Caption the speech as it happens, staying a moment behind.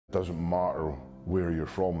Doesn't matter where you're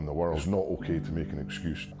from in the world, it's not okay to make an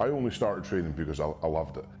excuse. I only started training because I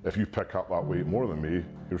loved it. If you pick up that weight more than me,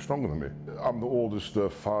 you're stronger than me. I'm the oldest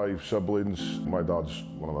of 5 siblings. My dad's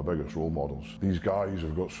one of my biggest role models. These guys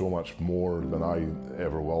have got so much more than I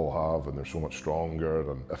ever will have, and they're so much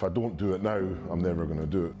stronger. And if I don't do it now, I'm never going to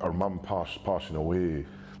do it. Our mum passing away,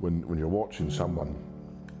 when you're watching someone,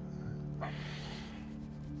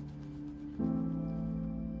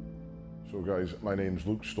 so guys, my name's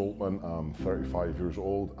Luke Stoltman, I'm 35 years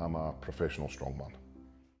old, I'm a professional strongman.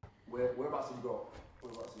 Whereabouts have you got?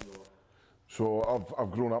 So I've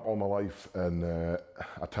grown up all my life in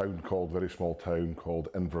a town very small town called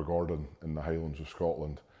Invergordon in the Highlands of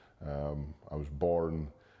Scotland. I was born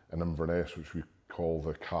in Inverness, which we call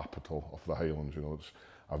the capital of the Highlands. You know, it's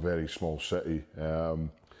a very small city. And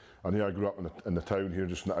yeah, I grew up in the town here,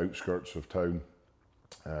 just in the outskirts of town,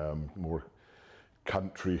 more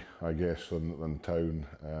country, I guess, than town.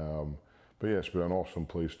 But yeah, it's been an awesome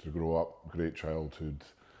place to grow up, great childhood.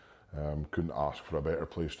 Couldn't ask for a better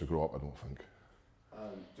place to grow up, I don't think.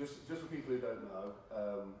 Just for people who don't know,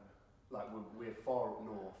 like we're far up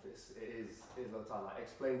north, it is a lot of time. Like,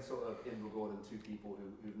 explain sort of Invergordon to people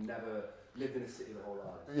who've never lived in a city their whole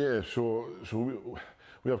life. Yeah, so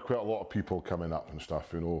we have quite a lot of people coming up and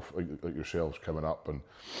stuff, you know, like yourselves coming up, and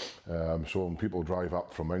so when people drive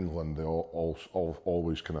up from England, they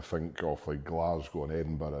always kind of think of like Glasgow and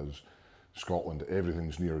Edinburgh as Scotland.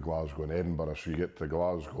 Everything's near Glasgow and Edinburgh, so you get to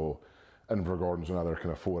Glasgow, Invergordon's another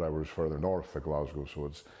kind of 4 hours further north of Glasgow,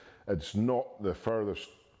 so it's not the furthest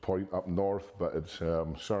point up north, but it's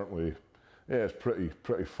certainly, yeah, it's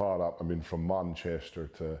pretty far up. I mean, from Manchester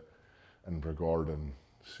to Invergordon,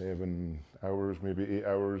 7 hours, maybe 8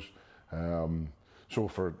 hours. So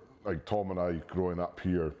for like Tom and I growing up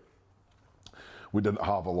here, we didn't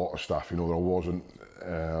have a lot of stuff, you know. There wasn't,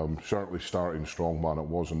 certainly starting strongman, it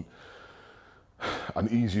wasn't an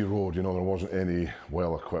easy road, you know. There wasn't any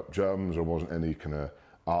well-equipped gyms, there wasn't any kind of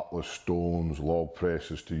Atlas stones, log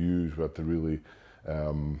presses to use. We had to really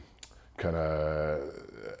kind of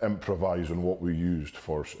improvise on what we used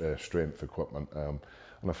for strength equipment, and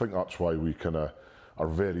I think that's why we kind of are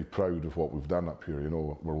very proud of what we've done up here. You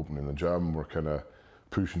know, we're opening the gym, we're kind of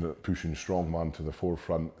pushing strongman to the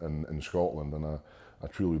forefront in Scotland, and I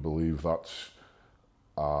truly believe that's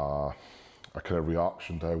a kind of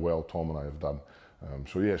reaction to how well Tom and I have done.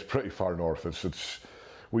 So yeah, it's pretty far north.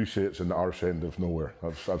 We say it's in the arse end of nowhere.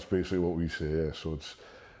 That's basically what we say. Yeah.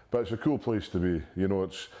 But it's a cool place to be. You know,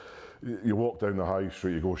 you walk down the high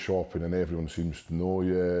street, you go shopping, and everyone seems to know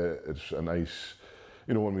you. It's a nice,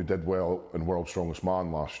 you know, when we did well in World's Strongest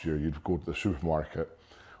Man last year, you'd go to the supermarket,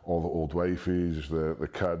 all the old wifeys, the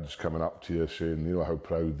kids coming up to you saying, you know, how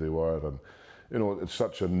proud they were, and you know, it's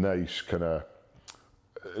such a nice kind of,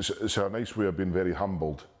 it's a nice way of being very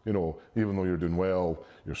humbled. You know, even though you're doing well,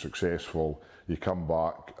 you're successful, you come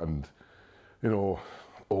back and, you know,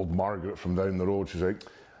 old Margaret from down the road, she's like,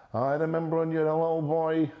 I remember when you were a little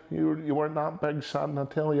boy, you weren't that big, son, I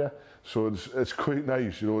tell you. So it's quite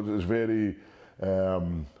nice, you know, it's very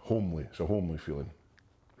homely, it's a homely feeling.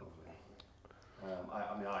 Lovely.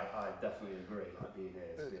 I mean, I definitely agree, like being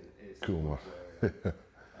here, it's cool.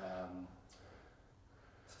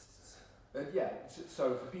 Yeah,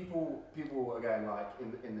 so for people again, like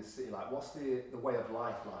in the city, like what's the way of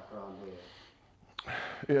life like around here?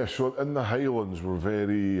 Yeah, so in the Highlands we're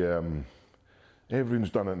very, everything's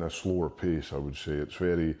done at a slower pace, I would say. It's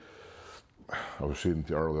very, I was saying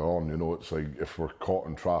to you earlier on, you know, it's like if we're caught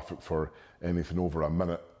in traffic for anything over a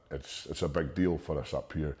minute, it's a big deal for us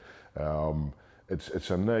up here. It's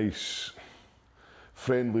a nice,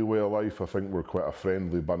 friendly way of life. I think we're quite a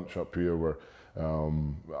friendly bunch up here.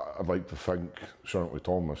 I'd like to think, certainly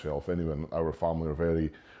Tom and myself, anyone, our family are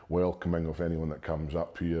very welcoming of anyone that comes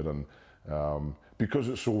up here, and because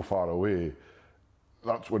it's so far away,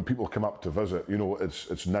 that's when people come up to visit, you know,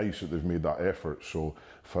 it's nice that they've made that effort. So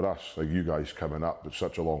for us, like you guys coming up, it's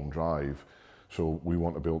such a long drive, so we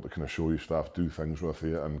want to be able to kind of show you stuff, do things with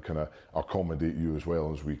you, and kind of accommodate you as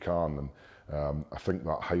well as we can. And I think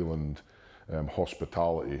that Highland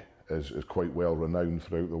hospitality is quite well renowned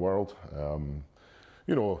throughout the world.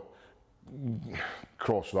 You know,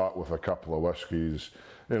 cross that with a couple of whiskies,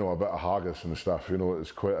 you know, a bit of haggis and stuff, you know,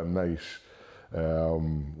 it's quite a nice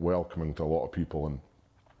welcoming to a lot of people.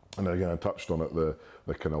 And again, I touched on it, the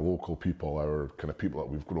kind of local people, our kind of people that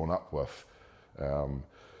we've grown up with.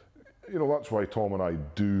 You know, that's why Tom and I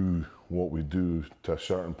do what we do to a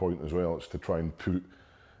certain point as well. It's to try and put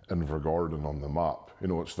Invergordon on the map. You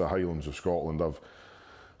know, it's the Highlands of Scotland.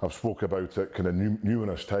 I've spoke about it kind of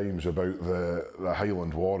numerous times about the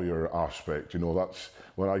Highland warrior aspect. You know, that's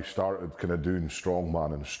when I started kind of doing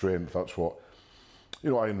strongman and strength. That's what, you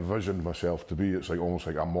know, I envisioned myself to be. It's like almost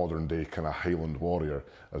like a modern day kind of Highland warrior,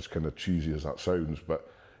 as kind of cheesy as that sounds.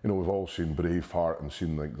 But you know, we've all seen Braveheart and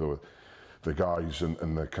seen like the guys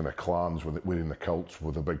in the kind of clans wearing the kilts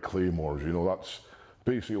with the big claymores. You know, that's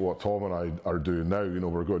basically what Tom and I are doing now. You know,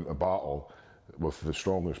 we're going to battle with the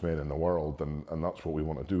strongest men in the world, and that's what we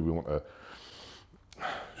want to do. We want to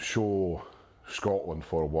show Scotland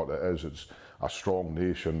for what it is. It's a strong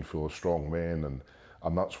nation full of strong men,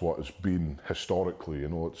 and that's what it's been historically. You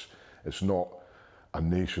know, it's not a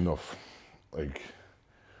nation of like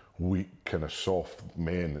weak kind of soft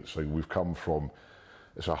men. It's like we've come from,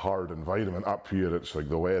 it's a hard environment up here. It's like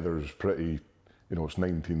the weather's pretty, you know, it's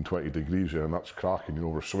 19, 20 degrees here, and that's cracking. You know,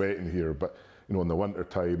 we're sweating here, but you know, in the winter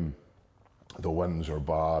time, the winds are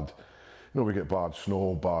bad. You know, we get bad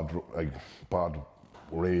snow, bad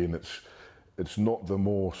rain. It's not the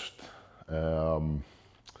most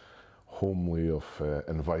homely of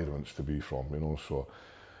environments to be from. You know, so.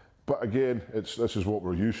 But again, this is what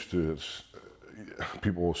we're used to.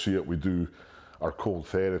 People will see it. We do our cold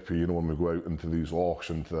therapy. You know, when we go out into these lochs,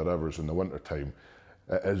 into the rivers in the winter time,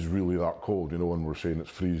 it is really that cold. You know, when we're saying it's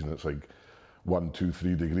freezing, it's like 1, 2,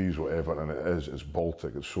 3 degrees, whatever, and it is. It's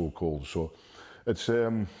Baltic. It's so cold. So it's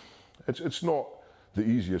not the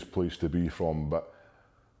easiest place to be from, but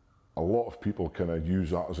a lot of people kind of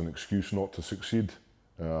use that as an excuse not to succeed.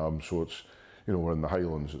 So it's, you know, we're in the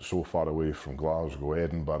Highlands. It's so far away from Glasgow,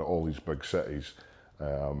 Edinburgh, all these big cities.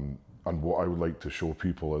 And what I would like to show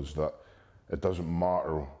people is that it doesn't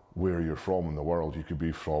matter where you're from in the world. You could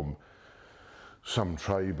be from some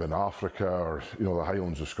tribe in Africa, or you know, the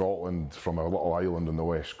Highlands of Scotland, from a little island on the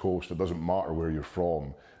west coast. It doesn't matter where you're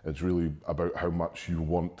from. It's really about how much you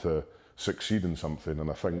want to succeed in something. And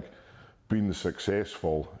I think being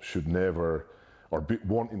successful should never, or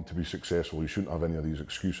wanting to be successful, you shouldn't have any of these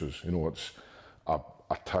excuses. You know, it's a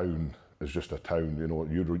town is just a town. You know,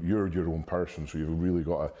 you're your own person, so you've really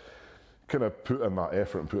got to kind of put in that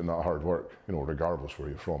effort and put in that hard work. You know, regardless where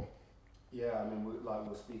you're from. Yeah, I mean, like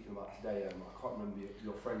we're speaking about today, I can't remember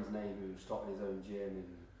your friend's name who started his own gym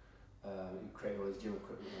and he created all his gym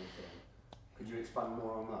equipment and everything. Could you expand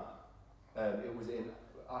more on that? It was it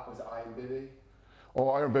Iron Bibby?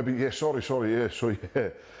 Oh, Iron Bibby, yeah, sorry, yeah, so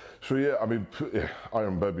yeah, I mean,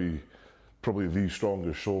 Iron Bibby, probably the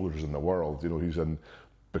strongest shoulders in the world. You know, he's in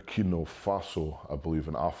Burkina Faso, I believe,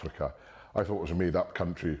 in Africa. I thought it was a made-up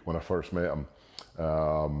country when I first met him.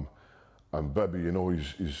 And Bibby, you know,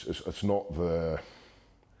 it's not the,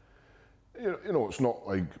 you know, it's not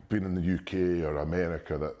like being in the UK or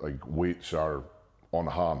America that like weights are on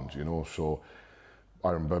hand, you know. So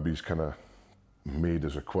Iron Bibby's kind of made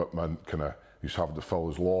his equipment, he's having to fill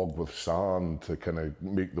his log with sand to kind of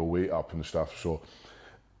make the weight up and stuff. So,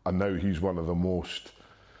 and now he's one of the most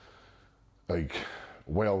like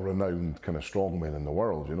well-renowned kind of strongmen in the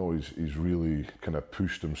world. You know, he's really kind of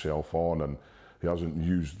pushed himself on, and he hasn't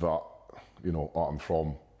used that, you know, I'm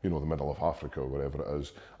from, you know, the middle of Africa or whatever it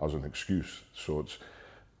is, as an excuse. So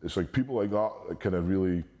it's like people like that kind of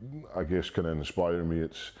really, I guess, kind of inspire me.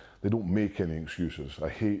 They don't make any excuses. I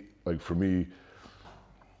hate, like, for me,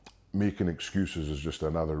 making excuses is just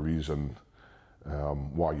another reason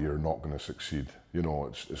why you're not going to succeed. You know,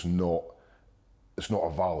 it's not a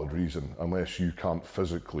valid reason unless you can't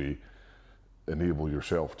physically enable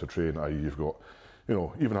yourself to train. I.e., you've got, you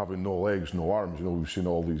know, even having no legs, no arms. You know, we've seen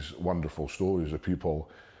all these wonderful stories of people,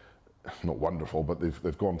 not wonderful, but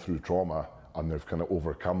they've gone through trauma and they've kind of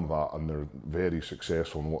overcome that, and they're very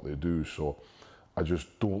successful in what they do. So I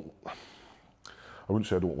just don't, I wouldn't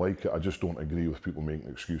say I don't like it, I just don't agree with people making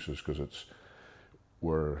excuses, because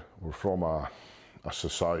we're from a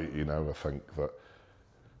society now, I think, that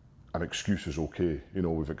an excuse is okay. You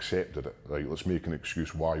know, we've accepted it. Like, let's make an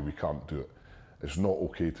excuse why we can't do it. It's not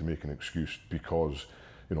okay to make an excuse because,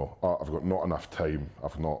 you know, I've got not enough time,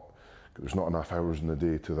 there's not enough hours in the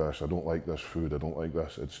day to this, I don't like this food, I don't like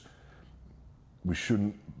this. We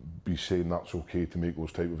shouldn't be saying that's okay to make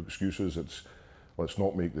those type of excuses. Let's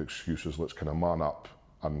not make the excuses, let's kind of man up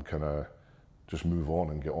and kind of just move on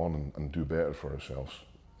and get on and do better for ourselves.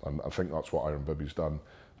 And I think that's what Iron Bibby's done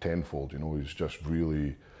tenfold. You know, he's just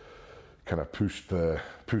really kind of pushed the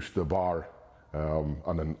bar.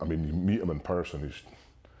 And then, I mean, you meet him in person, he's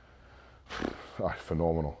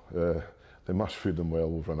phenomenal. They must feed him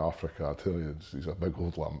well over in Africa, I tell you. He's a big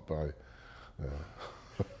old lamp. I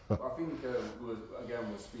think we were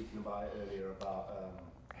speaking about it earlier about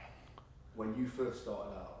when you first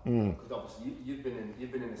started out, because obviously you've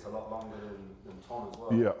been in this a lot longer than Tom as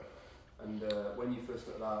well. Yeah. And when you first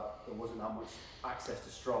started out, there wasn't that much access to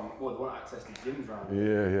strong. Well, there wasn't access to gyms around.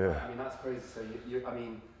 Yeah, yeah. I mean, that's crazy. So I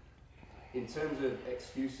mean, in terms of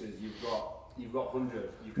excuses, you've got 100.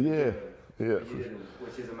 You could do them, yeah, but you didn't,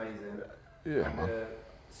 which is amazing. Yeah, and, man.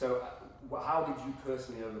 So, how did you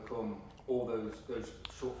personally overcome all those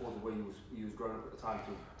shortfalls of where you was growing up at the time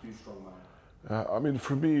to do strongman? I mean,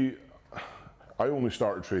 for me, I only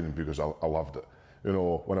started training because I loved it. You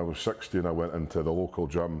know, when I was 16, I went into the local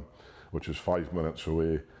gym, which is 5 minutes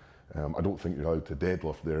away. I don't think you're allowed to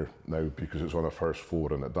deadlift there now because it's on a first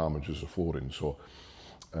floor and it damages the flooring. So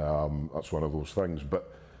that's one of those things.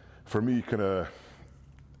 But for me, kind of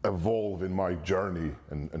evolving my journey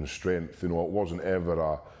and strength, you know, it wasn't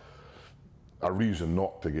ever a reason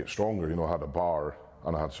not to get stronger. You know, I had a bar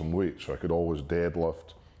and I had some weight, so I could always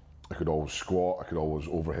deadlift, I could always squat, I could always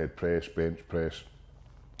overhead press, bench press.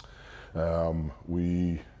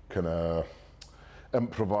 We kind of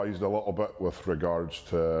improvised a little bit with regards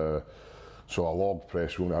to, so a log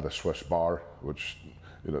press, we only had a Swiss bar, which,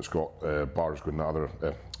 you know, it's got bars going the other,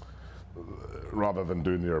 rather than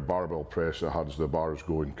doing your barbell press, it has the bars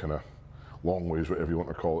going kind of long ways, whatever you want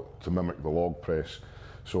to call it, to mimic the log press.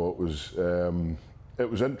 So it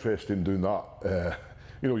was interesting doing that.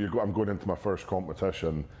 You know, I'm going into my first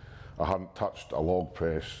competition, I hadn't touched a log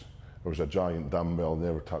press, there was a giant dumbbell,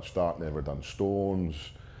 never touched that, never done stones,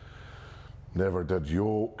 never did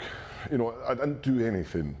yoke. You know, I didn't do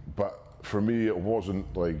anything, but for me it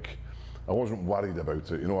wasn't like, I wasn't worried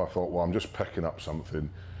about it. You know, I thought, well, I'm just picking up something.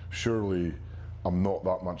 Surely I'm not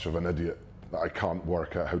that much of an idiot that I can't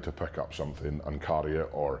work out how to pick up something and carry it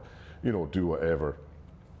or, you know, do whatever.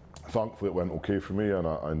 Thankfully it went okay for me and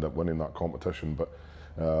I ended up winning that competition, but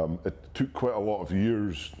it took quite a lot of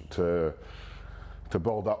years to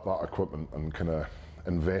build up that equipment and kind of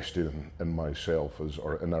invested in myself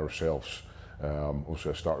or in ourselves.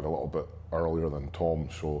 Obviously I started a little bit earlier than Tom,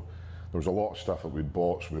 so there was a lot of stuff that we'd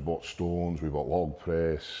bought. So we bought stones, we bought log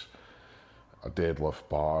press, a deadlift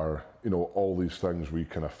bar, you know, all these things we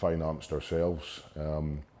kind of financed ourselves.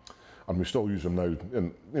 And we still use them now,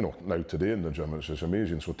 you know, now today in the gym. It's just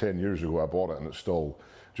amazing. So 10 years ago I bought it and it still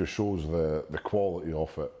just shows the quality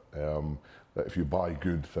of it. That if you buy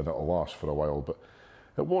good, then it'll last for a while. But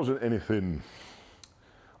it wasn't anything,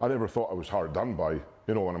 I never thought I was hard done by.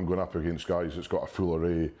 You know, when I'm going up against guys that's got a full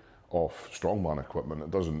array of strongman equipment,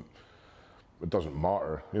 it doesn't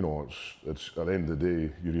matter. You know, it's at the end of the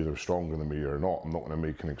day, you're either stronger than me or not. I'm not going to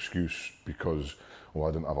make an excuse because, well,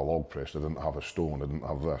 I didn't have a log press, I didn't have a stone, I didn't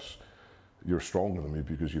have this. You're stronger than me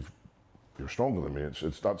because you're stronger than me.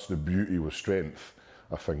 That's the beauty with strength.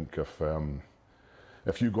 I think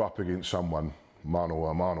if you go up against someone mano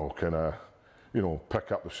a mano, kind of, you know,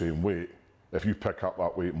 pick up the same weight. If you pick up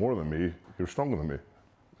that weight more than me, you're stronger than me.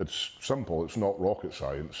 It's simple. It's not rocket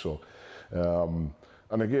science. So,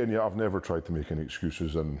 and again, yeah, I've never tried to make any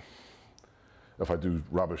excuses. And if I do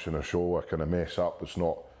rubbish in a show, I kind of mess up. It's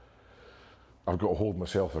not. I've got to hold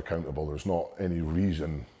myself accountable. There's not any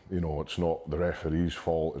reason. You know, it's not the referee's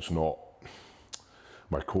fault. It's not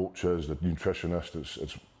my coaches, the nutritionist.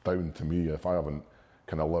 It's down to me. If I haven't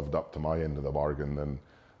kind of lived up to my end of the bargain, then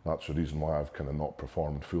that's the reason why I've kind of not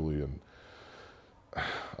performed fully. And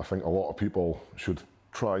I think a lot of people should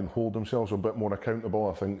try and hold themselves a bit more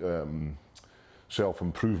accountable. I think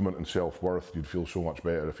self-improvement and self-worth, you'd feel so much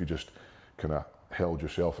better if you just kind of held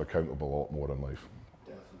yourself accountable a lot more in life.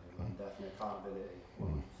 Definitely, man, definitely. Accountability,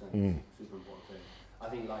 100%, super important thing. I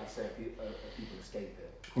think, like I say, people escape it.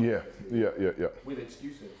 Yeah. With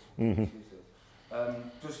excuses. Mm-hmm.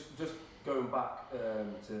 Just going back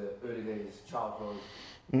to early days, childhood,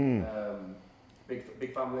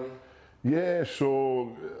 big family. Yeah,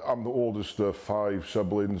 so I'm the oldest of 5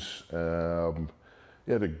 siblings.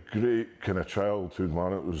 Yeah, had a great kind of childhood,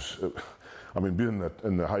 man. I mean, being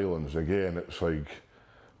in the Highlands again, it's like,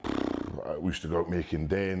 we used to go out making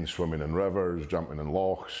dens, swimming in rivers, jumping in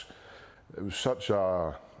lochs. It was such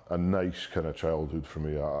a nice kind of childhood for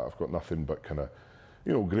me. I've got nothing but kind of,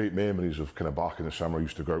 you know, great memories of kind of back in the summer. I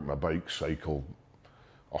used to go out on my bike, cycle,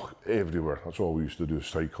 everywhere. That's all we used to do,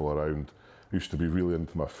 cycle around. I used to be really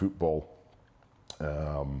into my football.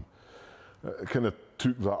 I kind of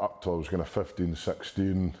took that up till I was kind of 15,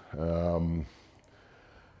 16.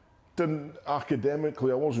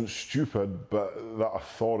 Academically, I wasn't stupid, but that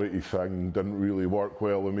authority thing didn't really work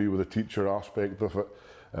well with me with the teacher aspect of it.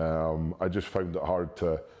 I just found it hard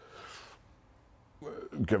to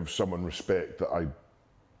give someone respect that I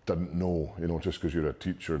didn't know. You know, just because you're a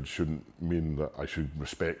teacher shouldn't mean that I should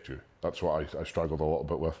respect you. That's what I struggled a little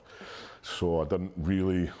bit with. So I didn't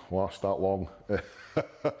really last that long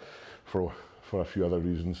for a few other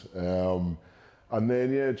reasons. And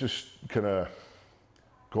then, yeah, just kind of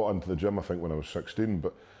got into the gym, I think, when I was 16.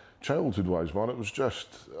 But childhood-wise, man, it was just,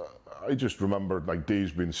 I just remembered like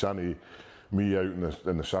days being sunny, me out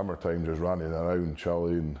in the summertime just running around,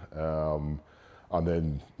 chilling. And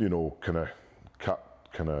then, you know,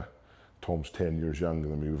 Tom's 10 years younger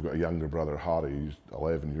than me. We've got a younger brother, Harry, he's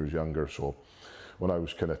 11 years younger. So when I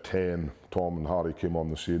was kind of 10, Tom and Harry came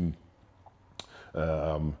on the scene.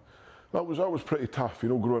 That was pretty tough, you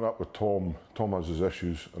know, growing up with Tom. Tom has his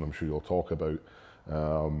issues, and I'm sure you'll talk about.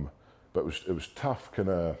 But it was tough, kind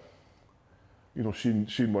of, you know,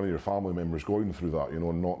 seeing one of your family members going through that, you know,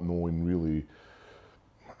 and not knowing really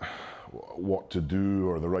what to do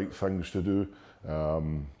or the right things to do.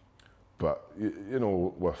 But you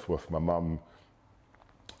know, with my mum,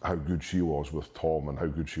 how good she was with Tom and how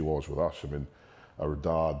good she was with us. I mean, our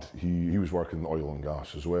dad, he was working in oil and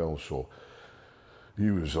gas as well, so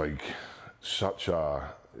he was like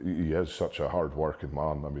he is such a hard working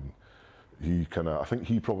man. I mean, I think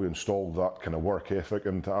he probably installed that kind of work ethic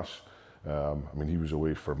into us. I mean, he was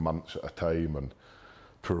away for months at a time, and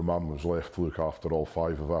poor mum was left to look after all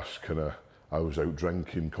 5 of us. I was out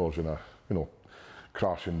drinking, causing a, you know,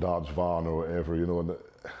 crashing dad's van or whatever, you know, and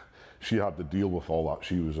she had to deal with all that.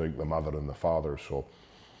 She was like the mother and the father. So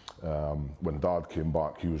when dad came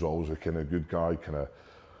back, he was always a kind of good guy, oh,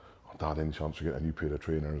 dad, any chance to get a new pair of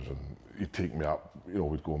trainers? And he'd take me up, you know,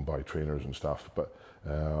 we'd go and buy trainers and stuff. But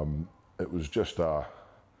it was just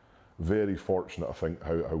very fortunate, I think,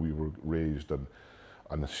 how we were raised,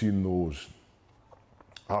 and seeing those,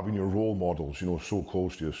 having your role models, you know, so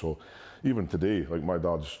close to you. So even today, like, my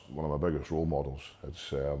dad's one of my biggest role models.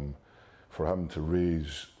 It's for him to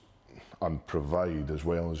raise and provide as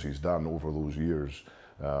well as he's done over those years,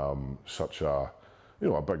 such a, you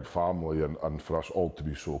know, a big family, and for us all to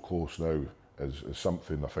be so close now is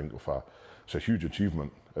something, I think, it's a huge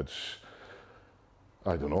achievement.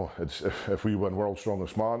 I don't know, if we win World's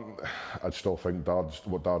Strongest Man, I'd still think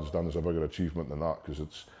what dad's done is a bigger achievement than that, because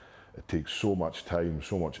it takes so much time,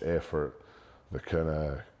 so much effort. The kind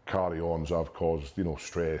of carry-ons I've caused, you know,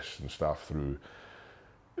 stress and stuff through,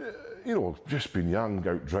 you know, just being young,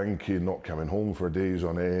 out drinking, not coming home for days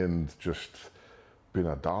on end, just being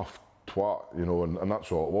a daft twat, you know, and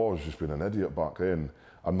that's all it was, just being an idiot back then,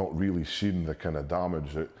 and not really seeing the kind of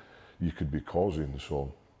damage that you could be causing.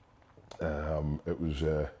 So it was,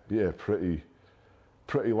 yeah, pretty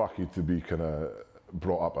lucky to be kind of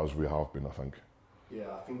brought up as we have been, I think. Yeah,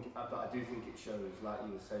 I do think it shows, like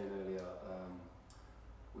you were saying earlier,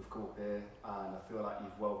 we've come up here, and I feel like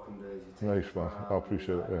you've welcomed us. Nice, man. I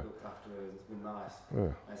appreciate it. Yeah. Looked after us. It's been nice. Yeah.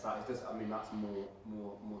 And it's like, I mean, that's more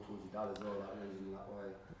towards your dad as well, like raising you that way,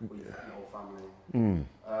 with your whole family.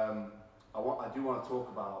 I do want to talk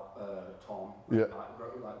about Tom. Yeah. Like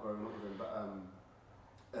growing up with him, but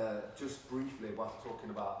just briefly, whilst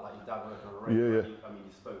talking about like your dad working on a radio. Yeah. I mean,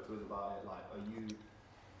 you spoke to us about it. Like,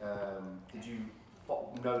 did you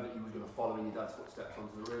know that you were going to follow in your dad's footsteps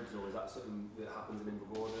onto the rigs, or is that something that happens in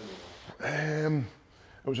Invergordon?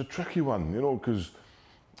 It was a tricky one, you know, because,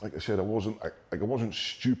 like I said, I wasn't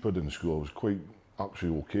stupid in school. I was quite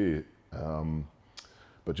actually okay,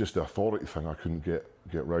 but just the authority thing I couldn't get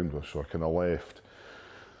round with. So I kind of left,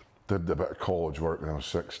 did a bit of college work when I was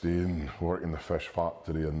 16, worked in the fish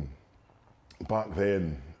factory, and back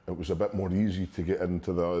then it was a bit more easy to get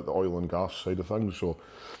into the oil and gas side of things. So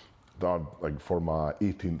Dad, like, for my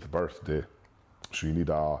 18th birthday, so you need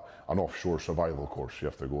an offshore survival course. You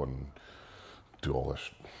have to go and do all this,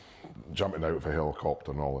 jumping out of a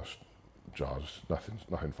helicopter and all this jazz,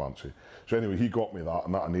 nothing fancy. So anyway, he got me that,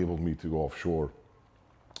 and that enabled me to go offshore.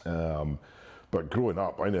 But growing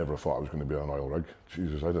up, I never thought I was going to be on an oil rig.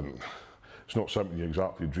 Jesus, I didn't. It's not something you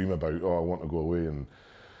exactly dream about. Oh, I want to go away and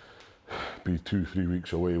be 2-3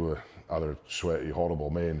 weeks away with other sweaty, horrible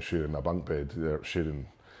men sharing a bunk bed, sharing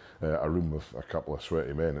a room with a couple of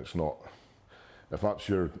sweaty men. It's not, if that's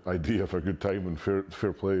your idea of a good time and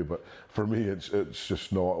fair play, but for me it's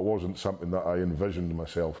just not, it wasn't something that I envisioned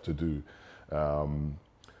myself to do.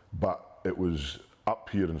 But it was up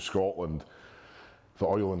here in Scotland, the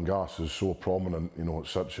oil and gas is so prominent, you know,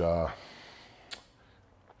 it's such a,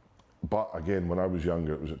 but again, when I was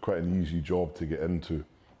younger, it was quite an easy job to get into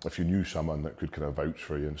if you knew someone that could kind of vouch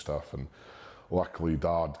for you and stuff. And luckily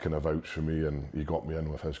Dad kind of vouched for me, and he got me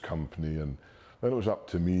in with his company, and then it was up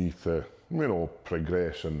to me to, you know,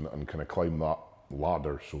 progress and kind of climb that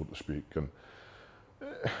ladder, so to speak. And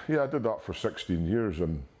yeah, I did that for 16 years,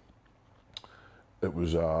 and it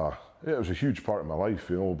was a huge part of my life,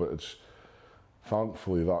 you know, but it's,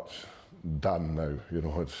 thankfully that's done now, you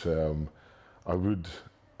know. It's,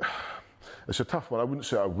 it's a tough one. I wouldn't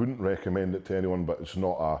say I wouldn't recommend it to anyone, but it's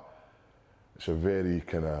not it's a very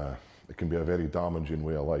it can be a very damaging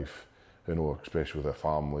way of life, you know, especially with a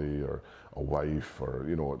family or a wife, or,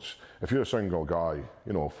 you know, it's, if you're a single guy,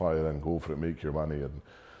 you know, fire in, go for it, make your money and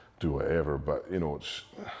do whatever, but, you know,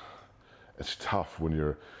 it's tough when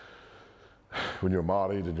you're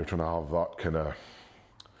married and you're trying to have that kind of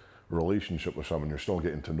relationship with someone. You're still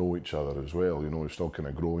getting to know each other as well, you know, you're still kind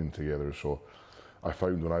of growing together. So I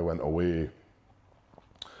found when I went away,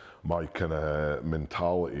 my kind of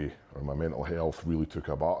mentality or my mental health really took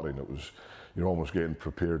a battering. It was, you're almost getting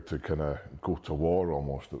prepared to kind of go to war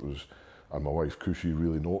almost. It was, and my wife Cushy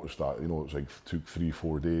really noticed that, you know, it was like, took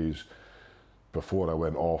 3-4 days before I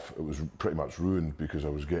went off. It was pretty much ruined because I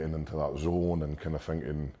was getting into that zone and kind of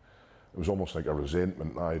thinking, it was almost like a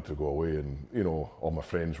resentment. I had to go away, and, you know, all my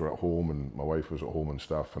friends were at home and my wife was at home and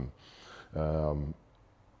stuff, and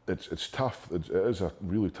it's tough. It is a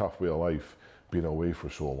really tough way of life, being away for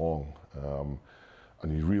so long,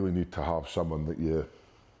 and you really need to have someone that you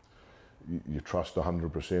trust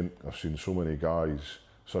 100%. I've seen so many guys,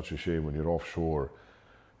 such a shame when you're offshore,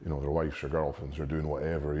 you know, their wives or girlfriends are doing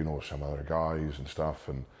whatever, you know, some other guys and stuff,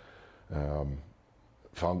 and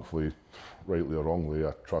thankfully, rightly or wrongly,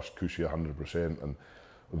 I trust Cushy 100%, and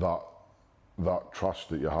that trust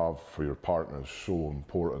that you have for your partner is so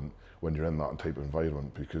important when you're in that type of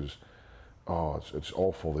environment, because it's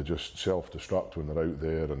awful. They just self-destruct when they're out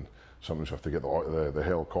there, and sometimes you have to get the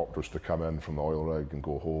helicopters to come in from the oil rig and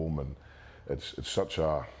go home, and it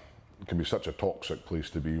can be such a toxic place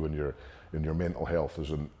to be when your mental health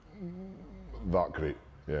isn't that great.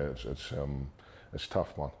 Yeah, it's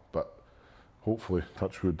tough, man. But hopefully,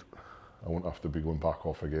 touch wood, I won't have to be going back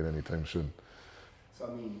off again anytime soon. So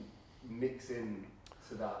I mean, mixing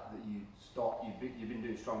to that you've been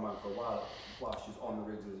doing strongman for a while, whilst you're on the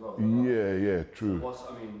rigs as well. Yeah, true.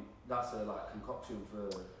 So that's a concoction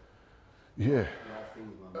for yeah. a lot of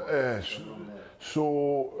things, man.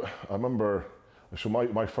 So I remember,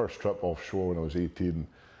 my first trip offshore when I was 18,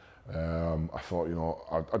 I thought, you know,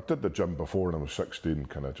 I did the gym before when I was 16,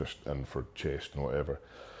 kind of just in for chest and whatever.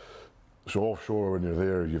 So offshore, when you're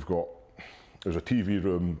there, there's a TV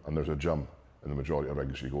room and there's a gym in the majority of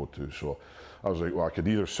rigs you go to. So I was like, well, I could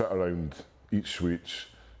either sit around, eat sweets,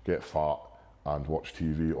 get fat and watch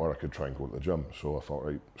TV, or I could try and go to the gym. So I thought,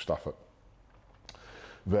 right, stuff it.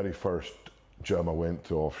 Very first gym I went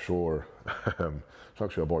to offshore, it's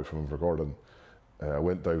actually a boy from Invergordon. I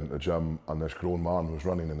went down to the gym and this grown man was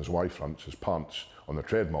running in his Y-fronts, his pants, on the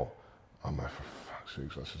treadmill. I'm like, for fuck's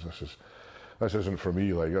sakes, this isn't for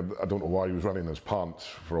me. Like, I don't know why he was running in his pants,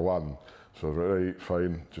 for one. So right,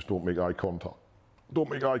 fine, just don't make eye contact. Don't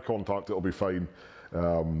make eye contact, it'll be fine.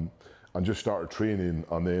 And just started training,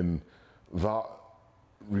 and then that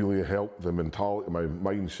really helped the mentality, my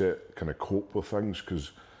mindset, kind of cope with things,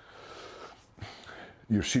 because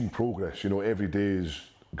you're seeing progress. You know, every day is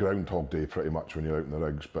Groundhog Day pretty much when you're out in the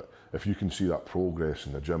rigs, but if you can see that progress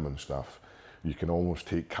in the gym and stuff, you can almost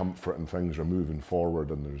take comfort in things are moving forward.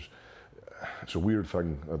 And it's a weird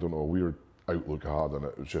thing, I don't know, a weird outlook I had on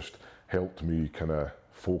it. It just helped me kind of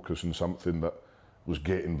focus on something that was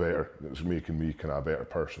getting better, that was making me kind of a better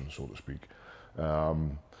person, so to speak.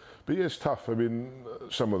 But yeah, it's tough. I mean,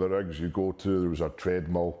 some of the rigs you go to, there was a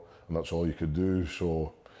treadmill and that's all you could do.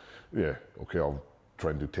 So yeah, okay, I'll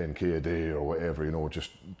try and do 10k a day or whatever, you know,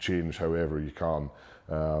 just change however you can.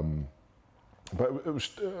 But it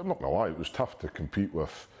was, I'm not gonna lie, it was tough to compete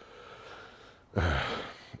with.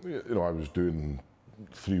 You know, I was doing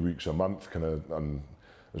 3 weeks a month kind of, and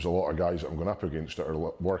there's a lot of guys that I'm going up against that are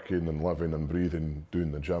working and living and breathing,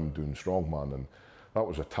 doing the gym, doing strongman, and that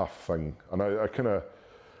was a tough thing. And I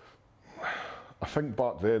think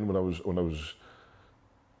back then when I was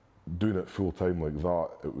doing it full time like that,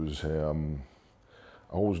 it was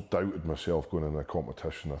I always doubted myself going in a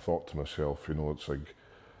competition. I thought to myself, you know, it's like,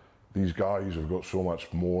 these guys have got so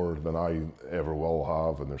much more than I ever will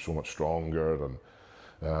have, and they're so much stronger, and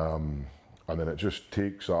then it just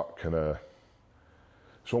takes that kind of,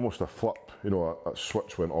 it's almost a flip, you know, a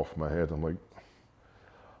switch went off my head. I'm like,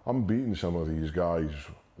 I'm beating some of these guys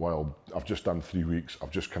while I've just done 3 weeks,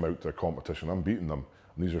 I've just come out to a competition, I'm beating them,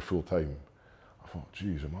 and these are full time. I thought,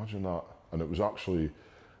 geez, imagine that. And it was actually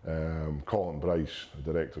Colin Bryce,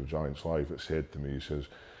 the director of Giants Live, that said to me, he says,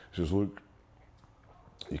 look,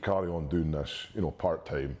 you carry on doing this, you know,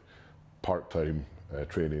 part-time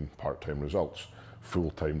training, part-time results,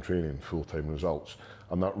 full-time training, full-time results.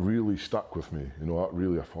 And that really stuck with me, you know, that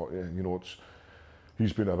really, I thought, yeah, you know,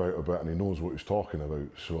 he's been about a bit and he knows what he's talking about.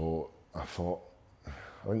 So I thought,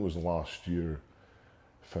 I think it was last year,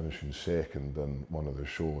 finishing second in one of the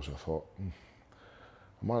shows, I thought,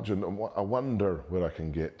 imagine, I wonder where I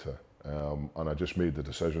can get to. and I just made the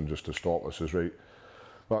decision just to stop. I says, right,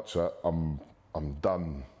 that's it. I'm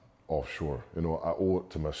done offshore. You know, I owe it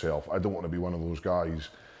to myself. I don't want to be one of those guys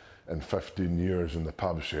in 15 years in the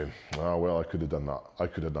pub saying, ah, well, I could have done that. I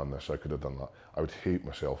could have done this. I could have done that. I would hate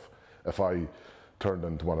myself if I turned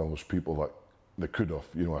into one of those people that they could have.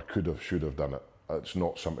 You know, I could have, should have done it. It's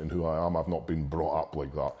not something who I am. I've not been brought up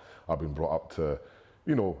like that. I've been brought up to,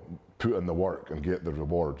 you know, put in the work and get the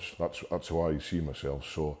rewards. That's how I see myself.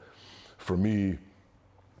 So for me,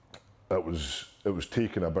 it was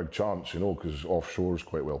taking a big chance, you know, because offshore is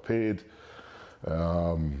quite well paid.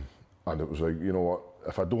 And it was like, you know what,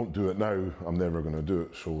 if I don't do it now, I'm never going to do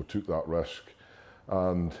it. So took that risk.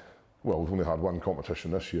 And, well, we've only had one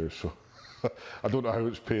competition this year, so I don't know how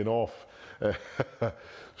it's paying off.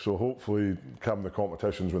 So hopefully, come the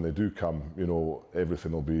competitions, when they do come, you know,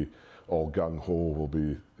 everything will be all gung-ho. We'll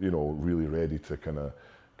be, you know, really ready to kind of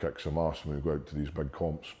kick some ass when we go out to these big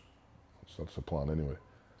comps. So that's the plan anyway.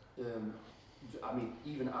 I mean,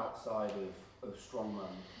 even outside of strongman,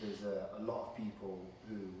 there's a lot of people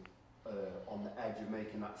who are on the edge of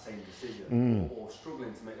making that same decision, or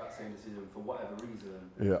struggling to make that same decision for whatever reason.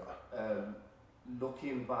 Yeah.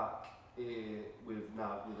 Looking back with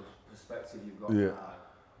the perspective you've got now,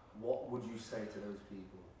 what would you say to those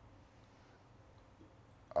people?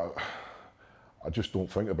 I just don't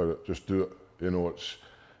think about it. Just do it. You know, it's,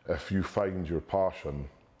 if you find your passion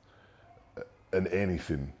in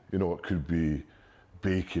anything, you know, it could be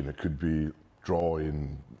baking, it could be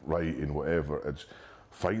drawing, writing, whatever. It's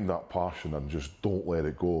find that passion and just don't let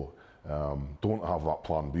it go. Don't have that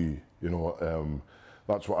plan B. You know,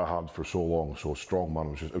 that's what I had for so long. So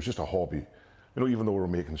strongman was just a hobby. You know, even though we were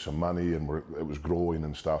making some money and it was growing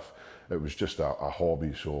and stuff, it was just a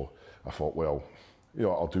hobby. So I thought, well, you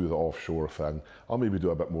know, I'll do the offshore thing. I'll maybe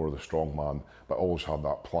do a bit more of the strongman, but I always had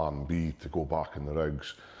that plan B to go back in the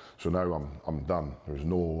rigs. So now I'm done. There's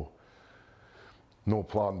no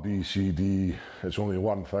plan B, C, D. It's only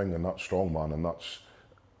one thing, and that's strongman, and that's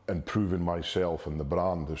improving myself and the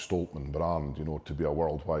brand, the Stoltman brand, you know, to be a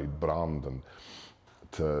worldwide brand and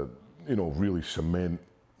to, you know, really cement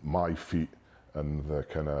my feet and the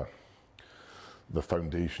kind of the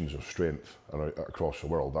foundations of strength across the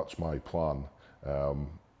world. That's my plan.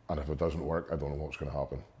 And if it doesn't work, I don't know what's going to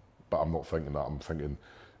happen. But I'm not thinking that. I'm thinking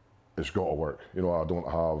it's got to work. You know,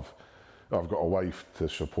 I've got a wife to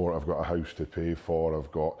support. I've got a house to pay for.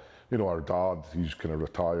 I've got, you know, our dad, he's kind of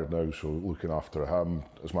retired now, so looking after him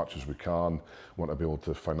as much as we can. Want to be able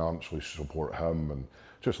to financially support him and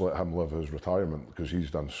just let him live his retirement, because he's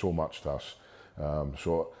done so much to us.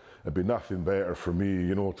 So it'd be nothing better for me,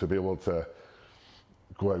 you know, to be able to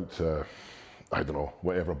go out to, I don't know,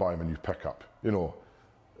 whatever, buy him a new pickup. You know,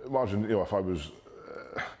 imagine, you know,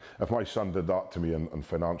 if my son did that to me and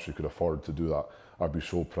financially could afford to do that, I'd be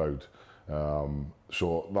so proud.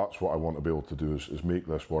 So that's what I want to be able to do, is make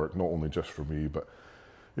this work, not only just for me, but,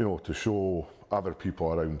 you know, to show other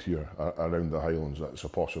people around here, around the Highlands, that it's a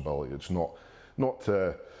possibility. It's not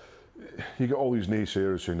to, you get all these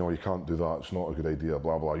naysayers saying, no, you can't do that, it's not a good idea,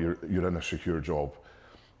 blah, blah, you're in a secure job.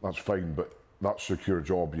 That's fine, but that secure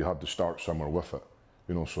job, you had to start somewhere with it.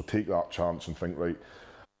 You know, so take that chance and think, right,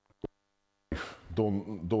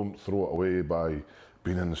 don't throw it away by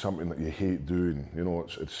being in something that you hate doing. You know,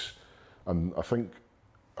 it's and I think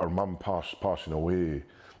our mum passing away,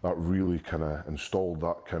 that really kind of installed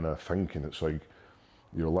that kind of thinking. It's like,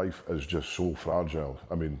 your life is just so fragile.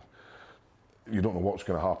 I mean, you don't know what's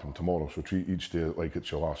going to happen tomorrow, so treat each day like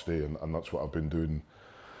it's your last day, and that's what I've been doing,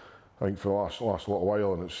 I think, for the last little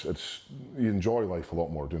while, and it's you enjoy life a lot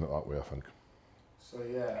more doing it that way, I think. So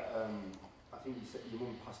yeah, I think you said your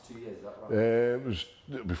mum passed 2 years, is that right? It was,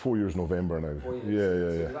 it'll be 4 years November now. 4 years.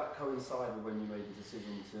 Yeah. So did that coincide with when you made the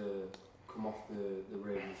decision to come off the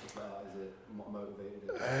rig and stuff like that? Is it what motivated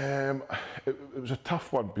it? It was a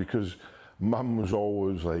tough one, because Mum was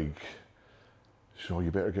always like, so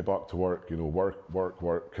you better get back to work, you know,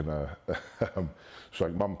 work, kind of. So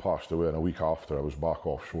like, Mum passed away, and a week after I was back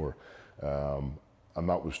offshore, and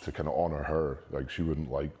that was to kind of honour her. Like, she wouldn't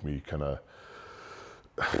like me kind of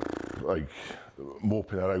like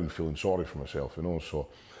moping around feeling sorry for myself, you know. So,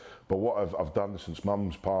 but what I've done since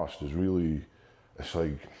Mum's passed is really, it's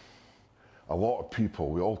like, a lot of people,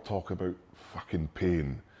 we all talk about fucking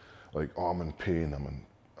pain, like, oh, I'm in pain,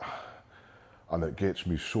 and it gets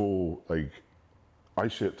me so, like, I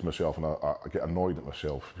say it to myself, and I get annoyed at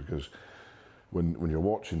myself, because when you're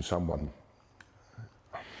watching someone,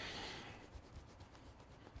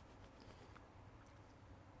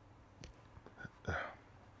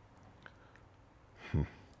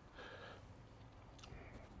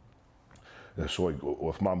 so like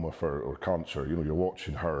with Mum with her cancer, you know, you're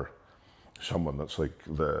watching her, someone that's like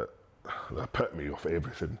the epitome of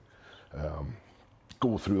everything,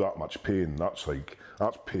 go through that much pain, that's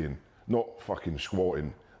pain, not fucking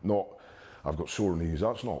squatting, not I've got sore knees,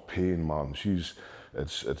 that's not pain, man. She had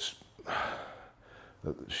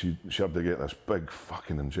to get this big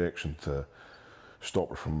fucking injection to stop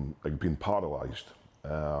her from like being paralysed.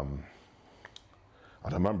 I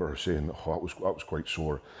remember her saying, oh, that was quite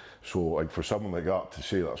sore. So like for someone like that to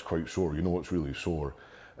say that's quite sore, you know it's really sore.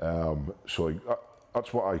 So like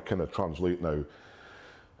that's what I kind of translate now.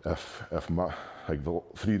 If my, like the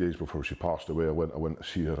 3 days before she passed away, I went to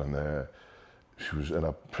see her, and she was in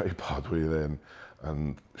a pretty bad way then,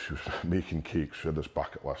 and she was making cakes. She had this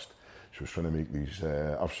bucket list. She was trying to make these,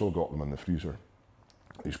 I've still got them in the freezer,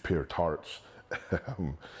 these pear tarts.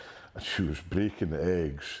 And she was breaking the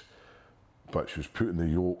eggs, but she was putting the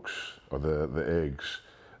yolks, or the eggs,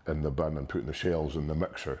 in the bin and putting the shells in the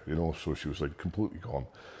mixer, you know, so she was like completely gone.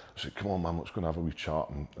 I said, come on man, let's go and have a wee chat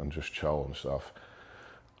and just chill and stuff.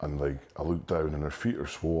 And like, I looked down and her feet are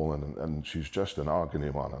swollen, and she's just in agony,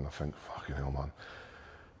 man, and I think, fucking hell, man.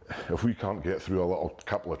 If we can't get through a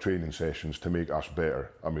couple of training sessions to make us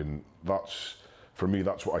better, I mean, for me,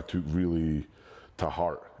 that's what I took really to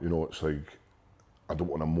heart. You know, it's like, I don't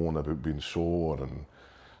want to moan about being sore, and,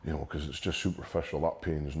 you know, because it's just superficial. That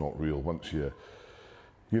pain's not real. Once you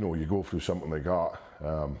go through something like that,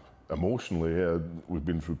 emotionally, yeah, we've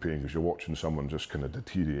been through pain because you're watching someone just kind of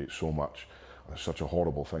deteriorate so much. It's such a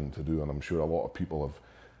horrible thing to do, and I'm sure a lot of people have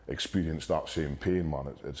experienced that same pain, man.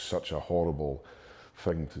 It's such a horrible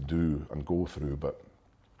thing to do and go through, but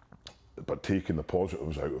taking the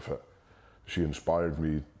positives out of it, she inspired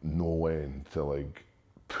me no end to like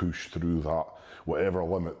push through that, whatever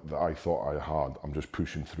limit that I thought I had, I'm just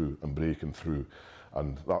pushing through and breaking through.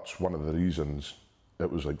 And that's one of the reasons it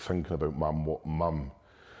was like thinking about mum, what mum,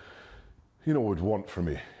 you know, would want for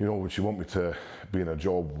me. You know, would she want me to be in a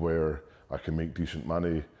job where I can make decent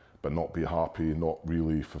money but not be happy, not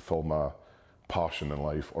really fulfill my passion in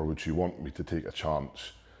life, or would she want me to take a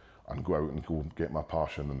chance and go out and go get my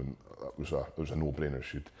passion? And it was a no-brainer.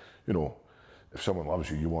 She'd, you know, if someone loves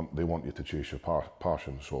you, they want you to chase your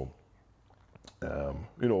passion. So,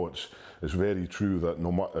 you know, it's very true that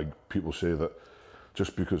no matter, like people say that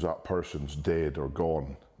just because that person's dead or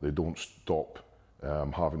gone, they don't stop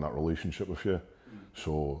having that relationship with you.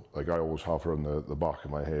 So, like, I always have her in the back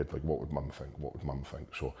of my head, like, what would mum think? What would mum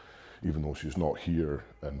think? So, even though she's not here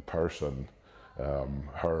in person,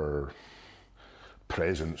 her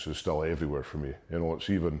presence is still everywhere for me. You know, it's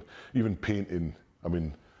even painting. I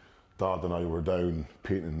mean, Dad and I were down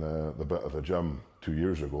painting the bit of the gym 2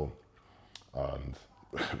 years ago, and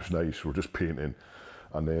it was nice. We're just painting,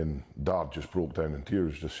 and then Dad just broke down in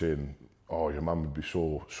tears, just saying, "Oh, your mum would be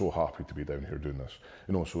so happy to be down here doing this."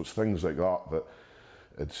 You know, so it's things like that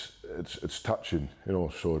it's touching. You know,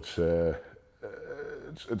 so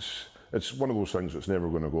it's one of those things that's never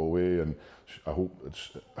going to go away, and I hope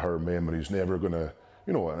her memory's never going to,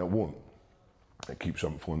 you know, and it won't. It keeps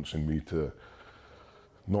influencing me to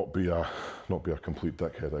not be a complete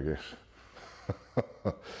dickhead, I guess.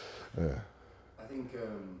 Yeah. I think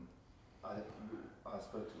I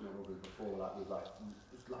spoke to my mother before, like with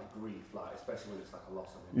like grief, like especially when it's like a loss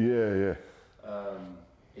of him. Yeah.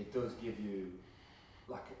 It does give you,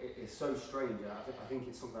 like, it's so strange. I think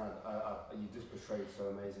it's something you just portrayed so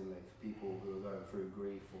amazingly for people who are going through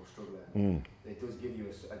grief or struggling. It does give you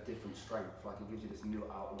a different strength. Like, it gives you this new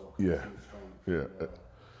outlook, Yeah. this new strength. Yeah.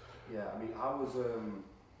 Yeah. I mean, how was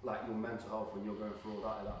like your mental health when you're going through all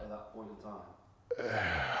that at that point in time?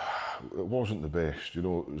 It wasn't the best, you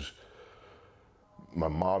know. It was, my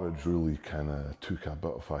marriage really kind of took a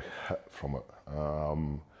bit of a hit from it.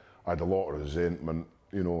 I had a lot of resentment,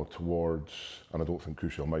 you know, towards, and I don't think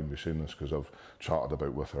Kushi'll mind me saying this because I've chatted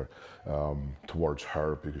about with her, towards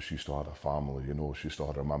her, because she still had a family, you know, she still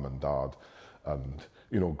had her mum and dad, and,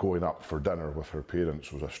 you know, going up for dinner with her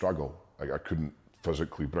parents was a struggle. Like, I couldn't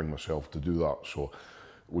physically bring myself to do that, so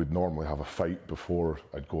we'd normally have a fight before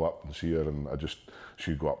I'd go up and see her, and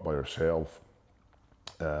she'd go up by herself.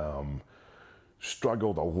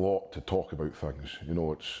 Struggled a lot to talk about things. You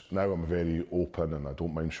know, now I'm very open and I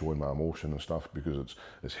don't mind showing my emotion and stuff because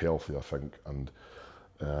it's healthy, I think. And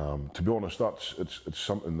to be honest, it's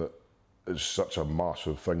something that is such a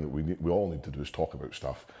massive thing that we all need to do, is talk about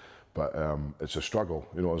stuff. But it's a struggle,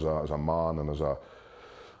 you know, as a man and as a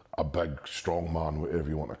big, strong man, whatever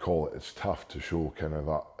you want to call it. It's tough to show kind of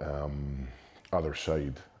that other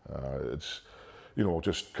side. It's, you know,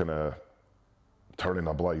 just kind of turning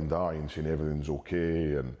a blind eye and saying everything's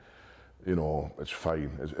okay and, you know, it's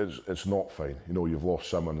fine. It's not fine. You know, you've lost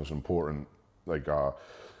someone as important, like a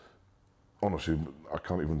honestly, I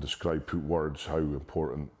can't even describe, put words, how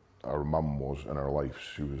important our mum was in our life.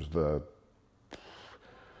 She was the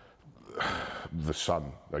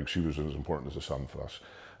sun, like she was as important as the sun for us.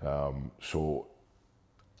 So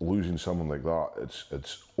losing someone like that,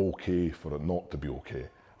 it's okay for it not to be okay,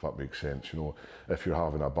 if that makes sense. You know, if you're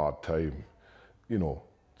having a bad time, you know,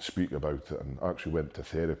 speak about it. And I actually went to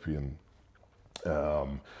therapy and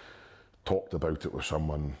talked about it with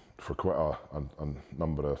someone for quite a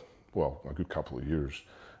number of, well, a good couple of years.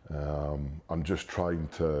 I'm just trying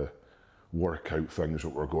to work out things that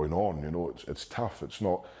were going on. You know, it's tough. It's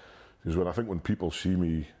not, because when people see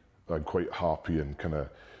me, I'm quite happy and kind of,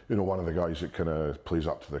 you know, one of the guys that kind of plays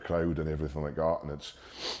up to the crowd and everything like that.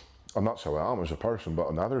 And that's how I am as a person. But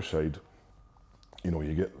on the other side, you know,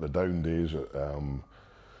 you get the down days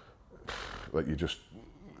that you just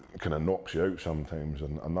kind of knocks you out sometimes,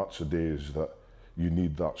 and that's the days that you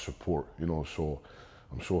need that support, you know. So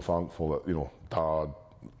I'm so thankful that, you know, dad,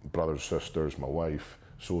 brothers, sisters, my wife,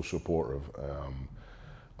 so supportive,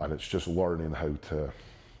 and it's just learning how to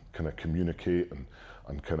kind of communicate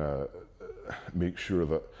and kind of make sure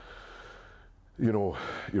that, you know,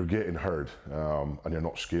 you're getting heard, and you're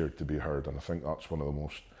not scared to be heard. And I think that's one of the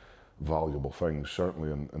most valuable things,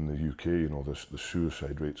 certainly in the UK. You know, the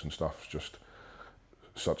suicide rates and stuff is just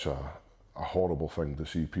such a horrible thing to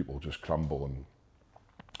see people just crumble, and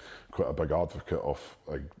quite a big advocate of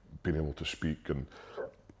like being able to speak and,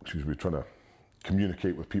 excuse me, trying to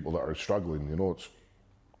communicate with people that are struggling. You know, it's,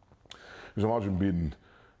 because imagine being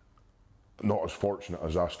not as fortunate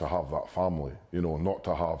as us to have that family, you know, not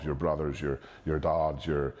to have your brothers, your dad,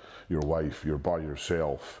 your wife, you're by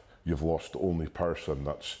yourself, you've lost the only person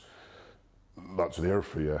that's there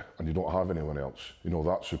for you, and you don't have anyone else. You know,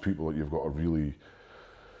 that's the people that you've got to really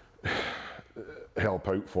help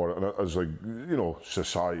out for. And as, like, you know,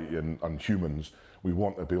 society and humans, we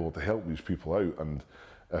want to be able to help these people out. And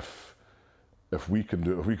if we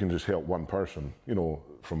can just help one person, you know,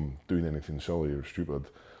 from doing anything silly or stupid,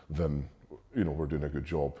 then, you know, we're doing a good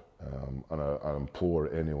job. And I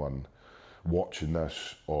implore anyone watching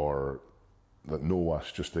this or that know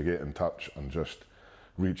us just to get in touch and just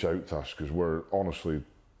reach out to us, because we're honestly,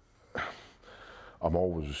 I'm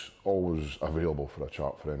always available for a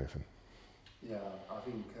chat for anything. Yeah, I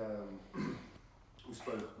think we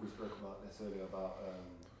spoke about this earlier about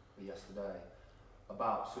yesterday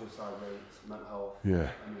about suicide rates, mental health. Yeah.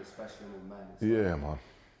 I mean, especially among men. It's yeah, man.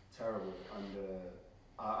 Terrible, and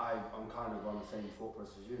I'm kind of on the same thought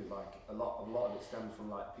process as you. Like a lot of it stems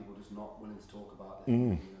from like people just not willing to talk about their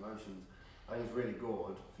feelings and emotions. I think it's really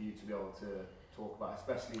good for you to be able to talk about,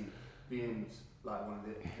 especially being like one of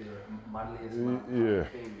the manliest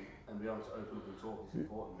thing, and be able to open up and talk is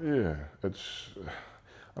important. Yeah,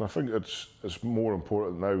 and I think it's more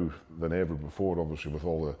important now than ever before, obviously, with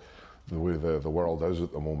all the way the world is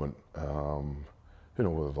at the moment. You know,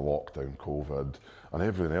 with the lockdown, COVID, and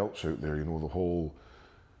everything else out there. You know, the whole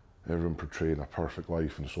everyone portraying a perfect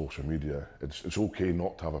life in social media. It's okay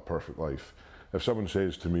not to have a perfect life. If someone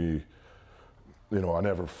says to me, you know, I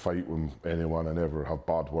never fight with anyone, I never have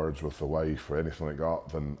bad words with the wife or anything like that,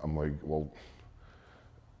 then I'm like, well,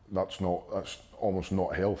 that's almost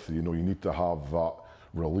not healthy. You know, you need to have that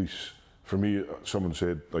release. For me, someone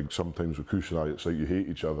said, like, sometimes with Kush and I, it's like you hate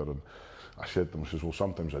each other, and I said to them, I says, well,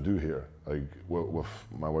 sometimes I do hate her. Like with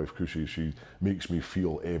my wife Cushy, she makes me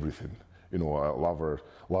feel everything. You know, I love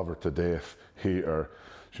her to death, hate her.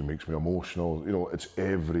 She makes me emotional. You know, it's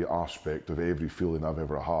every aspect of every feeling I've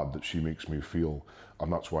ever had that she makes me feel,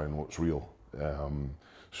 and that's why I know it's real.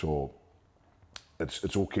 So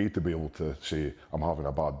it's okay to be able to say, I'm having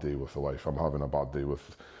a bad day with the wife, I'm having a bad day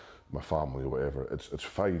with my family or whatever. It's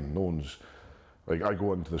fine. No one's, like, I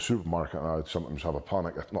go into the supermarket and I sometimes have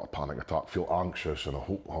not a panic attack, feel anxious, and I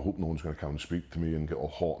hope no one's going to come and speak to me and get all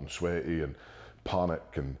hot and sweaty and panic.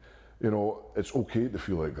 And, you know, it's okay to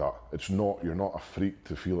feel like that. You're not a freak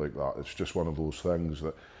to feel like that. It's just one of those things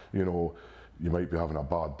that, you know, you might be having a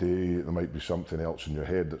bad day, there might be something else in your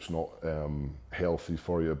head that's not healthy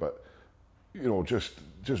for you, but, you know, just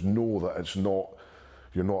know that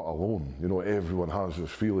you're not alone. You know, everyone has those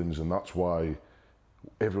feelings, and that's why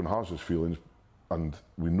everyone has those feelings, and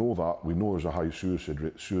we know that. We know there's a high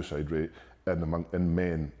suicide rate in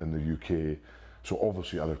men in the UK, so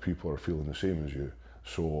obviously other people are feeling the same as you.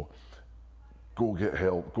 So go get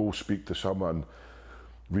help, go speak to someone,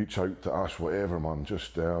 reach out to us, whatever, man.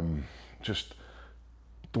 Just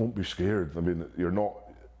don't be scared. I mean, you're not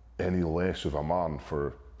any less of a man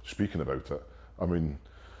for speaking about it. I mean,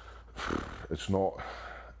 it's not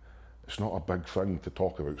a big thing to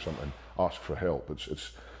talk about something, ask for help.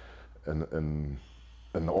 It's in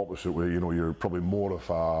the opposite way, you know, you're probably more of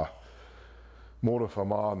more of a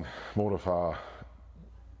man, more of a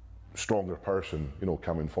stronger person, you know,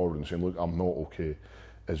 coming forward and saying, look, I'm not okay.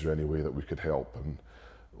 Is there any way that we could help? And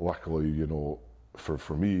luckily, you know,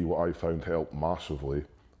 for me, what I found helped massively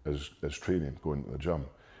is training, going to the gym,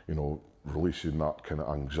 you know, releasing that kind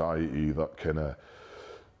of anxiety, that kind of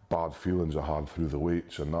bad feelings I had through the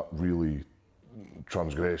weights, and that really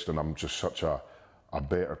transgressed, and I'm just such a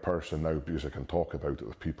better person now because I can talk about it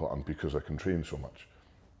with people and because I can train so much.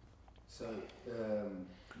 So you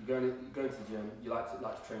go to the gym. You like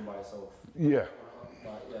to train by yourself. Yeah.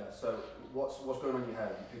 Yeah. So what's going on in your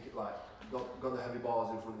head? You pick it like got the heavy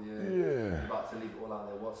bars in front of you. Yeah. You're about to leave it all out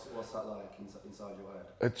there. What's that like inside your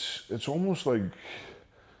head? It's almost like,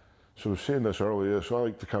 so I was saying this earlier, so I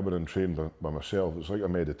like to come in and train by myself. It's like a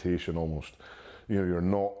meditation almost. You know, you're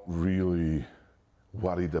not really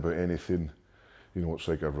worried about anything. You know, it's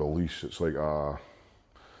like a release. It's like a,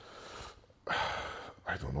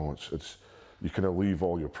 I don't know, it's you kind of leave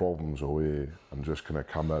all your problems away and just kind of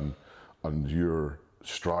come in, and you're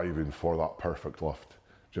striving for that perfect lift.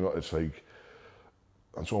 Do you know, it's like,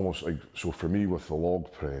 it's almost like, so for me with the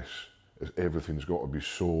log press, everything's got to be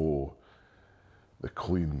so, the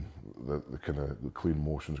clean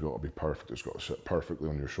motion's got to be perfect. It's got to sit perfectly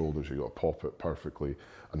on your shoulders. You've got to pop it perfectly.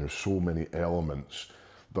 And there's so many elements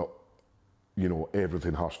that, you know,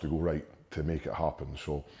 everything has to go right to make it happen.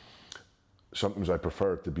 So sometimes I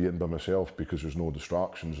prefer to be in by myself because there's no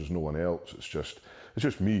distractions, there's no one else. It's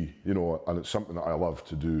just me, you know, and it's something that I love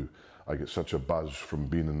to do. I get such a buzz from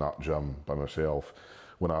being in that gym by myself.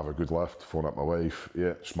 When I have a good lift, phone up my wife,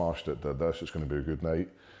 yeah, smashed it, did this, it's going to be a good night.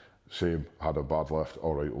 Same, had a bad lift,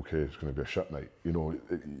 all right, okay, it's going to be a shit night. You know,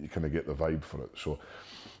 you kind of get the vibe for it. So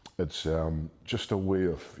it's just a way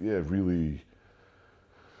of, yeah, really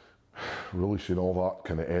releasing all that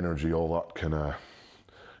kind of energy, all that kind of,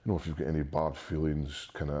 you know, if you've got any bad feelings,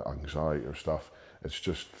 kind of anxiety or stuff, it's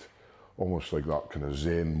just almost like that kind of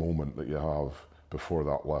zen moment that you have before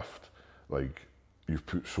that lift. Like, you've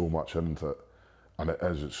put so much into it, and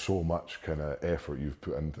it's so much kind of effort you've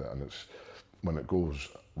put into it, and it's, when it goes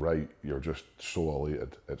right, you're just so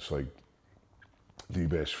elated. It's like the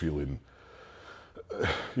best feeling.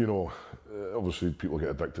 You know, obviously people get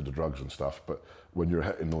addicted to drugs and stuff, but when you're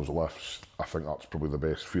hitting those lifts, I think that's probably the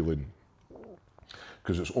best feeling,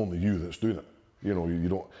 because it's only you that's doing it. You know, you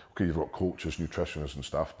don't, okay, you've got coaches, nutritionists and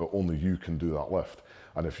stuff, but only you can do that lift.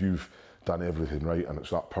 And if you've done everything right and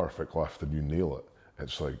it's that perfect lift and you nail it,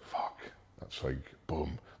 it's like, fuck, that's like,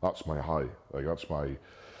 boom, that's my high. Like, that's my,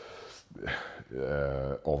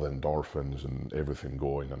 all the endorphins and everything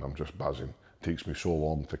going, and I'm just buzzing. It takes me so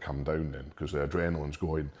long to come down then, because the adrenaline's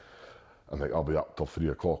going, and like, I'll be up till 3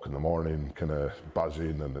 o'clock in the morning, kind of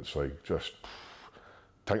buzzing, and it's like, just,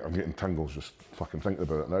 I'm getting tingles just fucking thinking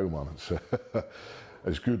about it now, man.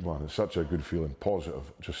 It's good, man. It's such a good feeling, positive,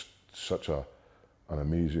 just such an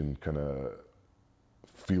amazing kind of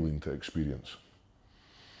feeling to experience.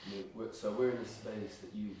 So we're in a space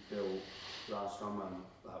that you've built around strongman.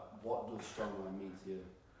 Like, what does strongman mean to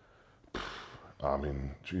you? I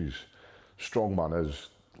mean, geez, strongman is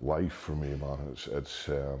life for me, man. It's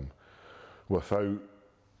without,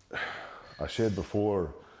 I said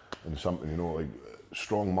before in something, you know, like,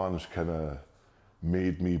 strongman's kind of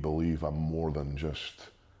made me believe I'm more than just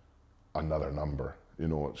another number. You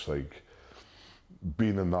know, it's like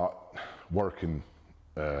being in that, working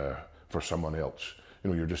for someone else. You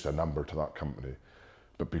know, you're just a number to that company.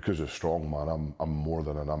 But because of strongman, I'm more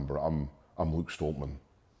than a number. I'm Luke Stoltman,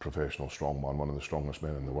 professional strongman, one of the strongest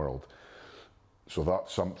men in the world. So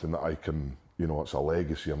that's something that I can, you know, it's a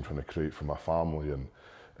legacy I'm trying to create for my family, and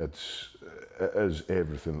it is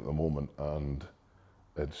everything at the moment, and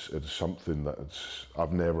it's something that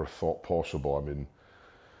I've never thought possible. I mean,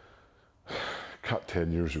 cut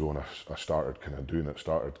 10 years ago, and I started kind of doing it,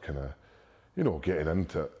 started kind of, you know, getting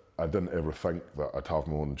into it. I didn't ever think that I'd have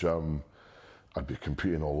my own gym. I'd be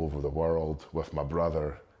competing all over the world with my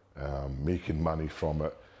brother, making money from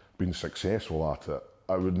it, being successful at it.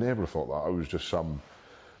 I would never thought that. I was just some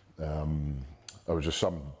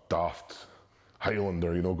daft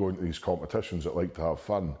Highlander, you know, going to these competitions that like to have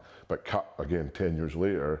fun. But cut again 10 years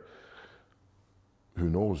later, who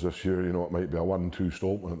knows, this year, you know, it might be a 1-2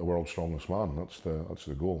 Stoltman at the world's strongest man. That's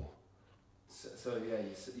the goal. So yeah,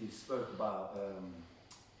 you spoke about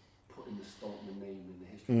putting the Stoltman name in the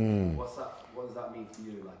history. What does that mean for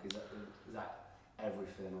you? Like, is that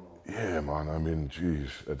everything? Or? Yeah, man. I mean, geez,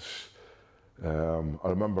 it's. I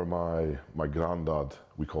remember my granddad.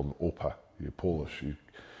 We called him Opa. He's Polish. He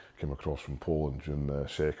came across from Poland during the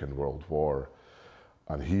Second World War,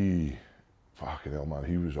 and he, fucking hell, man,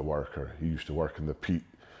 he was a worker. He used to work in the peat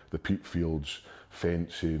the peat fields,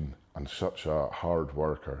 fencing, and such a hard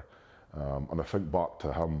worker. And I think back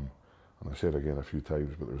to him, and I said again a few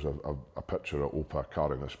times, but there's a picture of Opa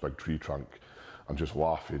carrying this big tree trunk and just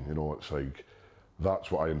laughing, you know, it's like,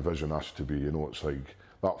 that's what I envision us to be, you know, it's like,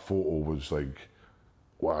 that photo was like,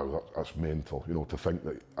 wow, that's mental, you know, to think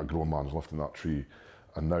that a grown man's lifting that tree.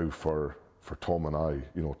 And now for Tom and I,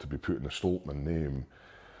 you know, to be putting the Stoltman name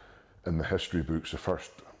in the history books, the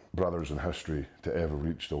first brothers in history to ever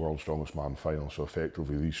reach the World's Strongest Man final, so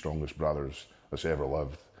effectively the strongest brothers that's ever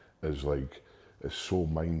lived, is like, it's so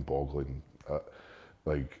mind-boggling.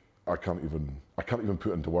 Like, I can't even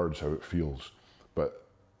put into words how it feels, but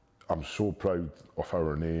I'm so proud of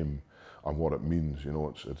our name and what it means, you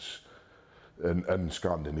know, it's in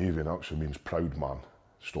Scandinavian it actually means proud man,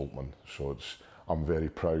 Stoltman, so I'm very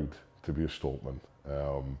proud to be a Stoltman,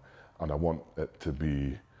 and I want it to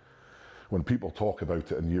be, when people talk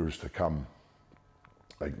about it in years to come,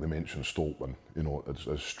 like they mention Stoltman, you know,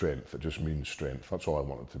 it's strength, it just means strength, that's all I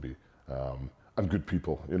want it to be, and good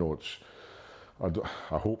people, you know,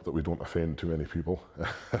 I hope that we don't offend too many people,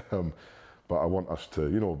 but I want us to,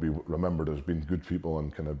 you know, be remembered as being good people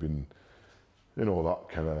and kind of being, you know,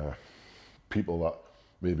 that kind of people that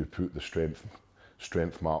maybe put the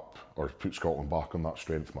strength map, or put Scotland back on that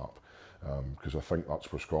strength map, because I think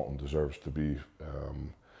that's where Scotland deserves to be,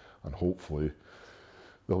 and hopefully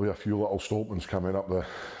there'll be a few little Stoltmans coming up the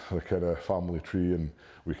kind of family tree, and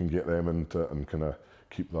we can get them into it and kind of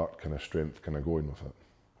keep that kind of strength kind of going with it.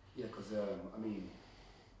 Yeah, because I mean,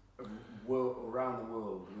 around the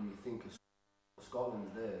world, when you think of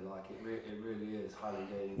Scotland's there, like it really is Highland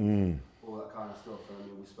Games, all that kind of stuff. And I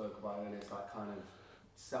mean, we spoke about earlier, it's like kind of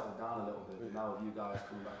settled down a little bit. And now with you guys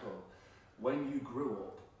coming back up, when you grew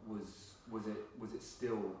up, was it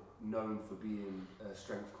still known for being a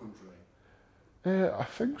strength country? I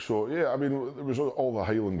think so, yeah. I mean, there was all the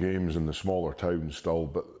Highland Games in the smaller towns still,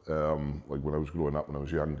 but like when I was growing up, when I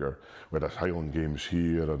was younger, we had Highland Games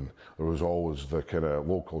here, and there was always the kind of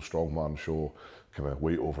local strongman show, kind of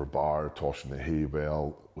weight over bar, tossing the hay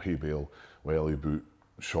bale, welly boot,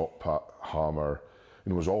 shot put, hammer.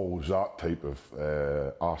 And there was always that type of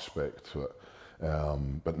aspect to it.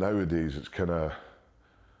 But nowadays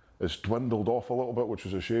it's dwindled off a little bit, which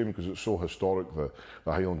is a shame because it's so historic.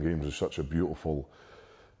 The Highland Games is such a beautiful,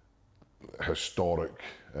 historic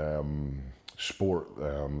sport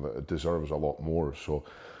that it deserves a lot more. So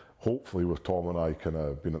hopefully with Tom and I kind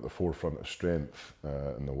of being at the forefront of strength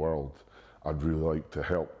in the world, I'd really like to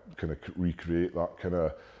help kind of recreate that kind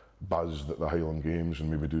of buzz that the Highland Games, and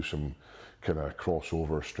maybe do some kind of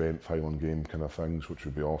crossover strength Highland Game kind of things, which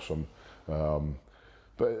would be awesome.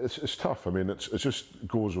 But it's tough. I mean, it just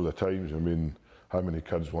goes with the times. I mean, how many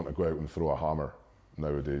kids want to go out and throw a hammer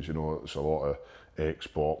nowadays? You know, it's a lot of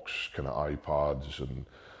Xbox, kind of iPads, and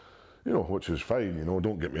you know, which is fine. You know,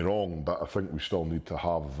 don't get me wrong, but I think we still need to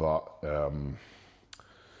have that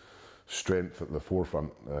strength at the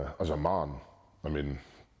forefront as a man. I mean,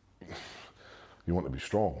 you want to be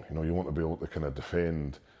strong. You know, you want to be able to kind of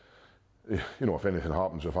defend. You know, if anything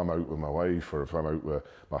happens, if I'm out with my wife or if I'm out with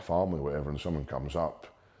my family or whatever, and someone comes up,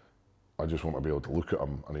 I just want to be able to look at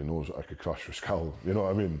him and he knows that I could crush your skull. You know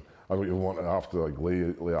what I mean? I don't even want to have to like lay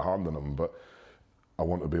a hand on him, but I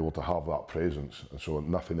want to be able to have that presence, and so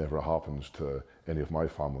nothing ever happens to any of my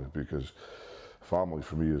family, because family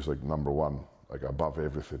for me is like number one, like above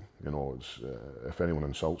everything. You know, it's if anyone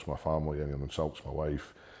insults my family, anyone insults my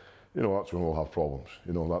wife, you know, that's when we'll have problems.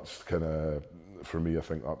 You know, that's kind of, for me, I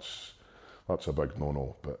think that's a big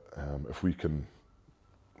no-no. But if we can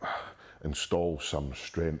install some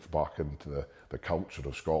strength back into the culture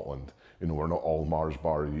of Scotland, you know, we're not all Mars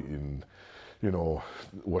bar eating, you know,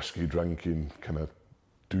 whiskey drinking kind of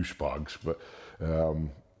douchebags, but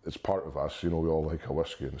it's part of us. You know, we all like a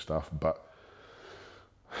whiskey and stuff, but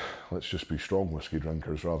let's just be strong whiskey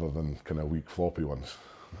drinkers rather than kind of weak floppy ones.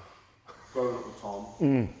 Growing up with Tom,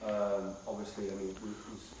 obviously, I mean, we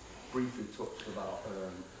briefly talked about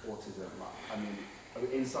autism. I mean,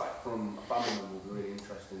 insight from a family member would be really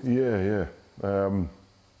interesting.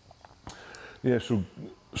 Yeah.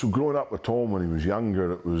 So growing up with Tom when he was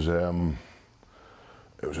younger, it was a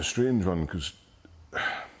strange one, because,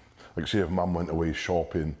 like, say if Mum went away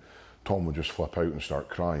shopping, Tom would just flip out and start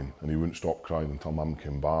crying, and he wouldn't stop crying until Mum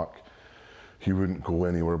came back. He wouldn't go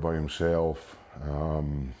anywhere by himself.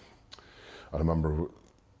 I remember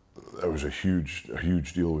it was a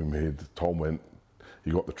huge deal we made. Tom he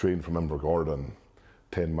got the train from Invergordon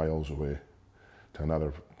 10 miles away to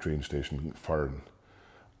another train station, Fern,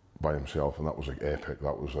 by himself, and that was like epic.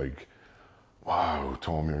 That was like, wow,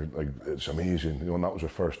 Tom, you're like, it's amazing. You know, and that was the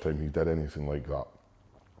first time he did anything like that.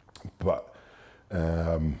 But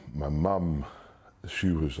My mum, she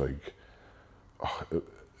was like, oh,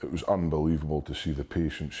 it was unbelievable to see the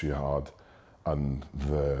patience she had, and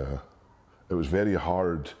it was very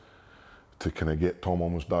hard to kind of get Tom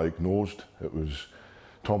almost diagnosed.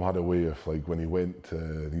 Tom had a way of, like, when he went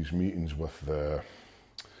to these meetings with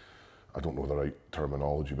I don't know the right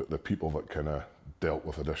terminology, but the people that kind of dealt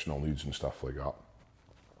with additional needs and stuff like that.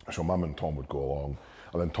 So Mum and Tom would go along,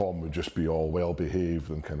 and then Tom would just be all well behaved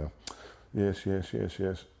and kind of, yes, yes, yes,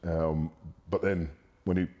 yes. But then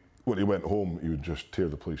when he went home, he would just tear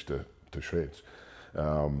the place to shreds.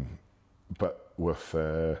 But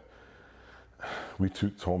we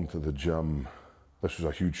took Tom to the gym. This was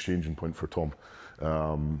a huge changing point for Tom.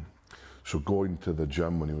 So going to the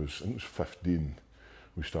gym when he was, I think it was 15,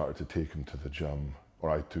 we started to take him to the gym, or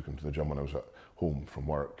I took him to the gym when I was at home from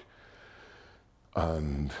work.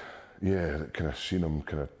 And yeah, kind of seen him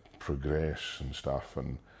kind of progress and stuff,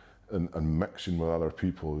 and mixing with other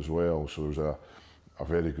people as well. So there was a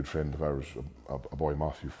very good friend of ours, a boy,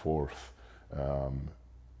 Matthew Forth,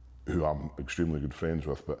 who I'm extremely good friends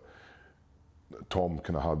with, but Tom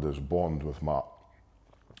kind of had this bond with Matt.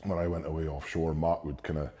 When I went away offshore, Matt would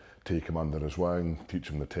kind of take him under his wing, teach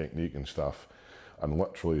him the technique and stuff. And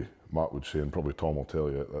literally, Matt would say, and probably Tom will tell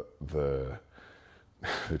you, that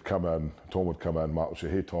they'd come in, Tom would come in, Matt would say,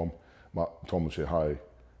 hey Tom, Tom would say hi,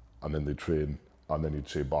 and then they'd train, and then he'd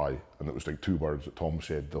say bye. And it was like 2 words that Tom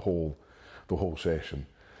said the whole session.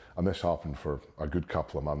 And this happened for a good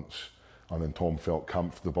couple of months. And then Tom felt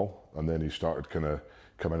comfortable, and then he started kind of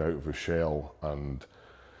coming out of his shell, and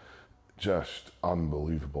just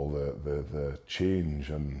unbelievable the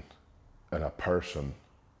change in a person,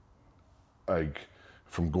 like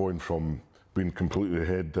from going from being completely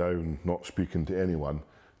head down, not speaking to anyone,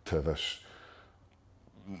 to this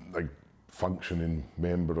like functioning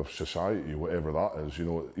member of society, whatever that is. You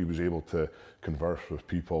know, he was able to converse with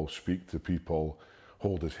people, speak to people,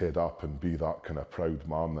 hold his head up, and be that kind of proud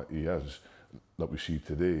man that he is, that we see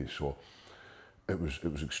today. So it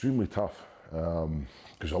was extremely tough,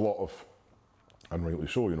 because a lot of, and rightly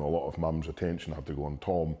so, you know, a lot of Mum's attention had to go on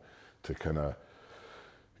Tom to kind of,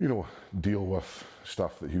 you know, deal with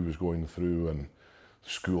stuff that he was going through, and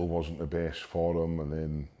school wasn't the best for him, and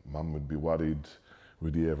then Mum would be worried,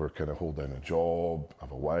 would he ever kind of hold down a job,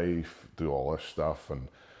 have a wife, do all this stuff, and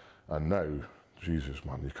now, Jesus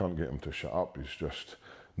man, you can't get him to shut up. He's just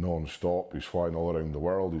non-stop, he's flying all around the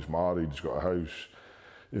world, he's married, he's got a house.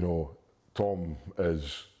 You know, Tom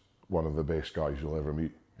is one of the best guys you'll ever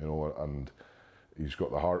meet, you know, and he's got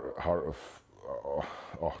the heart of,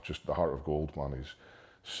 just the heart of gold, man. He's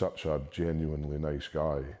such a genuinely nice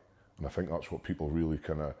guy, and I think that's what people really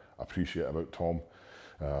kind of appreciate about Tom.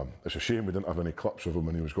 It's a shame we didn't have any clips of him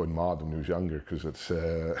when he was going mad when he was younger, because it's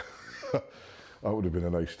that would have been a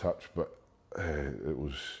nice touch. But it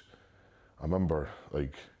was, I remember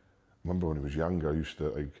when he was younger, I used to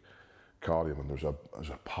like carry him, and there's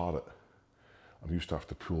a parrot, and I used to have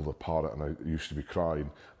to pull the parrot, and I used to be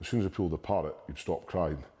crying. As soon as I pulled the parrot, he'd stop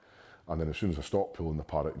crying. And then as soon as I stopped pulling the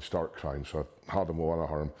parrot, he'd start crying. So I had him on one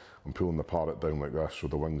arm and pulling the parrot down like this so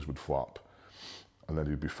the wings would flap. And then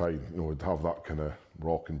he'd be fine. You know, he'd have that kind of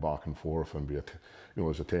rocking back and forth and be, you know,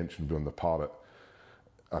 his attention would be on the parrot.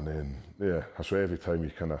 And then, yeah, so every time he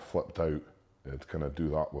kind of flipped out, I'd kind of do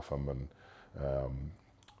that with him. And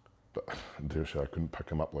but I dare say I couldn't pick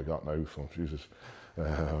him up like that now, so Jesus.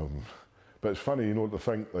 But it's funny, you know, to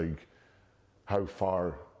think like how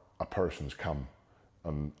far a person's come.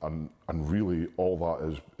 And really all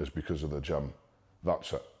that is because of the gym.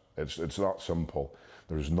 That's it. It's that simple.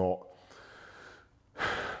 There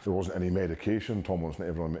wasn't any medication. Tom wasn't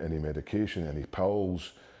ever on any medication, any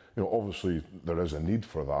pills. You know, obviously there is a need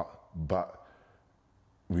for that, but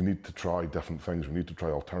we need to try different things. We need to try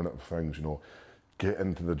alternative things, you know, get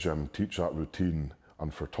into the gym, teach that routine.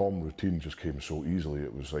 And for Tom, routine just came so easily.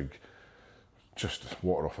 It was like just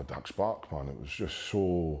water off a duck's back, man. It was just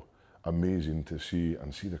so amazing to see,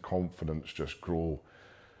 and see the confidence just grow.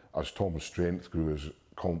 As Tom's strength grew, his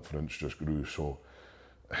confidence just grew. So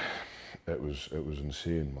it was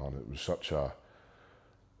insane, man. It was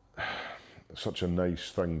such a nice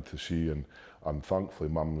thing to see, and thankfully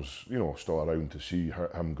Mum's, you know, still around to see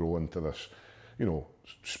him grow into this, you know,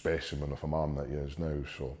 specimen of a man that he is now.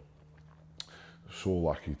 So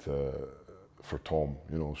lucky for Tom,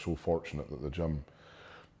 you know, so fortunate that the gym,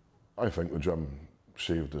 I think the gym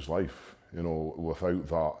saved his life. You know, without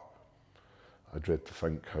that, I dread to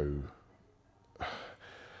think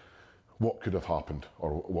what could have happened,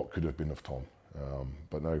 or what could have been of Tom.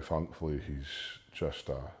 But now, thankfully, he's just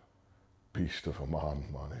a beast of a man.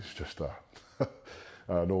 He's just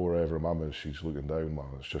I know wherever Mum is, she's looking down, man.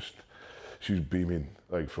 It's just, she's beaming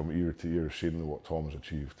like from ear to ear, seeing what Tom's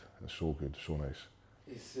achieved. It's so good, so nice.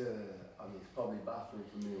 It's, I mean, it's probably baffling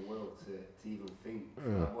for me and Will to even think.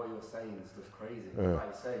 Like, what you're saying is just crazy. Like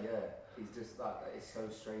you say, it's just like, it's so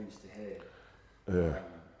strange to hear.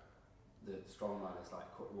 The strongman is like,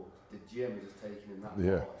 well, the gym is just taking him that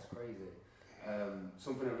far. It's crazy.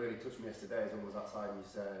 Something that really touched me yesterday is when I was outside and you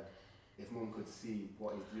said, if Mum could see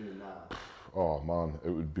what he's doing now. Oh man, it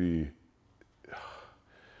would be.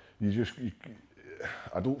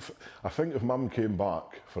 I think if Mum came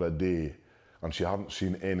back for a day and she hadn't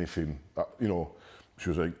seen anything, that, you know, she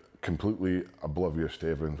was like completely oblivious to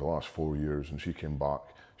everything for the last 4 years, and she came back,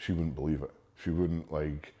 she wouldn't believe it. She wouldn't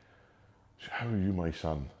like. How are you, my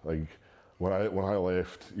son? Like when I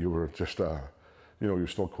left, you were just you know, you're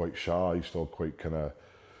still quite shy, still quite kind of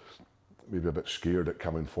maybe a bit scared at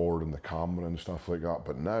coming forward in the camera and stuff like that.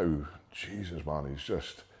 But now, Jesus, man, he's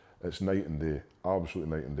just, it's night and day,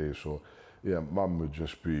 absolutely night and day. So, yeah, Mum would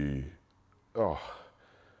just be,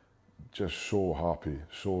 just so happy,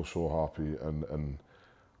 so happy, and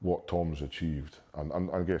what Tom's achieved, and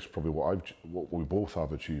I guess probably what we both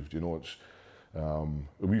have achieved. You know, it's.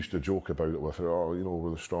 We used to joke about it with her, oh, you know,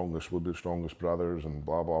 we're the strongest brothers, and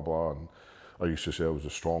blah blah blah. And I used to say I was the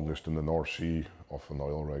strongest in the North Sea off the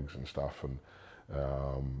oil rigs and stuff. And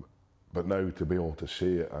but now to be able to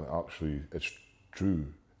say it and actually it's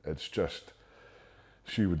true, it's just,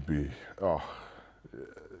 she would be so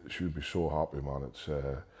happy, man. It's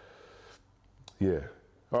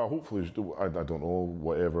hopefully, I don't know,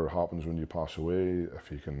 whatever happens when you pass away, if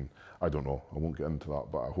you can, I don't know, I won't get into that,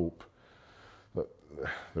 but I hope that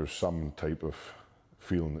there's some type of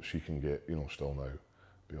feeling that she can get, you know, still now.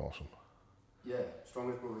 Be awesome. Yeah,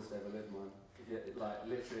 strongest brothers to ever live, man. Like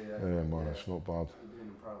literally. Yeah, man, it's not bad. You're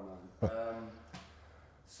doing proud, man.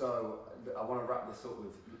 So I want to wrap this up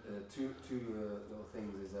with two little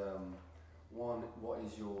things. Is one, what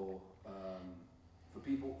is your for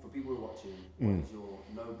people who are watching, what is your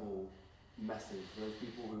noble message for those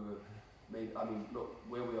people who are maybe, I mean, look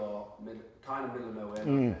where we are, kind of middle of nowhere.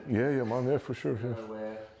 Yeah, man, yeah, for sure. Middle of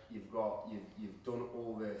nowhere. You've done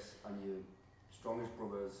all this, and you're strongest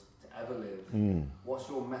brothers to ever live. What's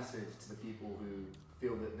your message to the people who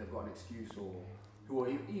feel that they've got an excuse, or who are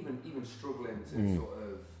even struggling to sort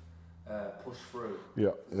of push through?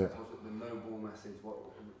 Yeah. The noble message. What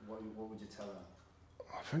would you tell them?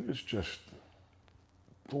 I think it's just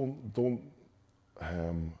don't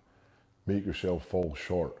make yourself fall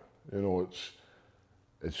short. You know,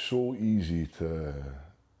 it's so easy to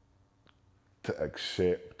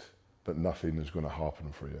accept that nothing is going to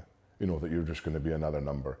happen for you. You know, that you're just going to be another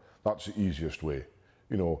number. That's the easiest way.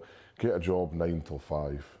 You know, get a job 9 till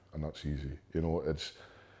 5, and that's easy. You know, it's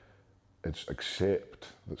accept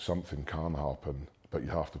that something can happen, but you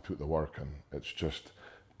have to put the work in. It's just,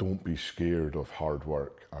 don't be scared of hard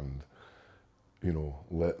work, and, you know,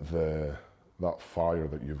 let that fire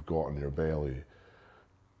that you've got in your belly,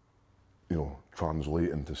 you know, translate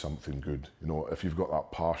into something good. You know, if you've got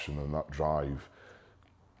that passion and that drive,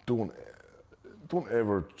 don't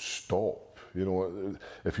ever stop. You know,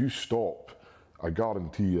 if you stop, I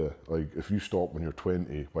guarantee you, like, if you stop when you're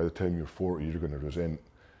 20, by the time you're 40, you're going to resent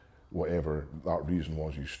whatever that reason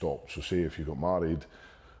was you stopped. So say if you got married,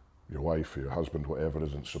 your wife or your husband, whatever,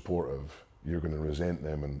 isn't supportive, you're going to resent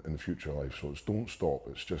them in future life. So it's don't stop.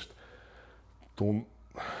 It's just, don't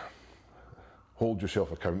hold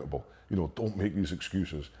yourself accountable. You know, don't make these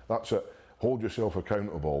excuses. That's it. Hold yourself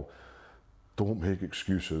accountable. Don't make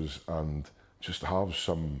excuses, and just have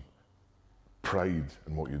some pride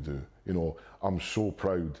in what you do. You know, I'm so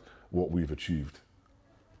proud what we've achieved.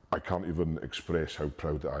 I can't even express how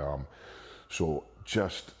proud I am. So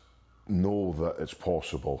just know that it's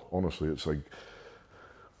possible. Honestly, it's like,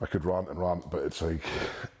 I could rant and rant, but it's like,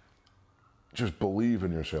 just believe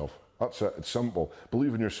in yourself. That's it. It's simple.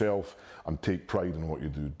 Believe in yourself and take pride in what you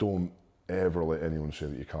do. Don't ever let anyone say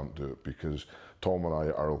that you can't do it, because Tom and I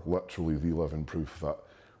are literally the living proof that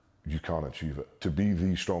you can achieve it. To be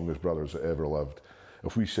the strongest brothers that ever lived.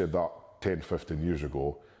 If we said that 10, 15 years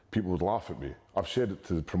ago, people would laugh at me. I've said it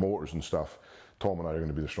to the promoters and stuff. Tom and I are going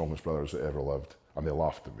to be the strongest brothers that ever lived. And they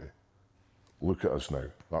laughed at me. Look at us now.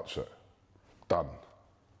 That's it. Done.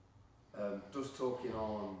 Just talking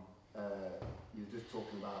on, you're just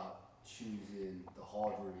talking about choosing the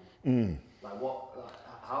hard route. Like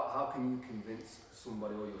how can you convince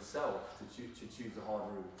somebody or yourself to choose the hard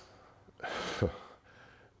route?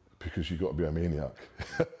 Because you've got to be a maniac.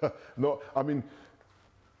 No, I mean,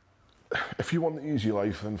 if you want the easy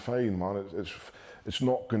life, then fine, man. It's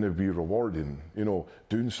not going to be rewarding. You know,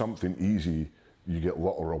 doing something easy, you get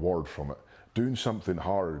little reward from it. Doing something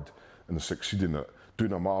hard and succeeding at it,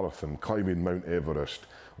 doing a marathon, climbing Mount Everest,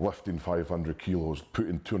 lifting 500 kilos,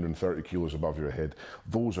 putting 230 kilos above your head.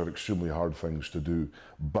 Those are extremely hard things to do,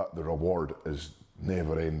 but the reward is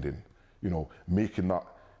never ending. You know, making that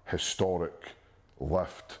historic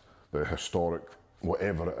lift, the historic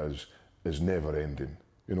whatever it is never ending.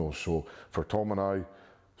 You know, so for Tom and I,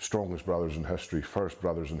 strongest brothers in history, first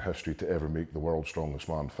brothers in history to ever make the World's Strongest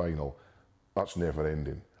Man final, that's never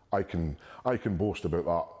ending. I can boast about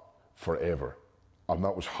that forever, and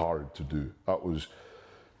that was hard to do. That was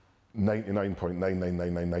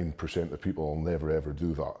 99.99999% of people will never ever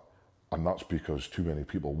do that, and that's because too many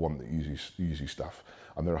people want the easy stuff,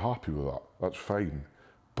 and they're happy with that. That's fine,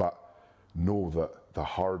 but know that the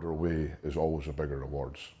harder way is always a bigger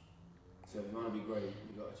rewards. So if you want to be great,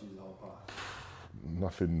 you've got to choose the whole path.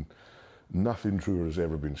 Nothing truer has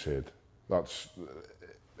ever been said.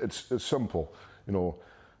 It's simple, you know.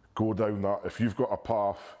 Go down that. If you've got a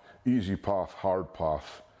path, easy path, hard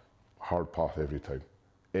path every time,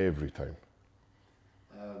 every time.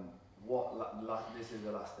 This is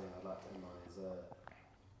the last thing I'd like to end on is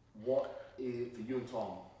what is, for you and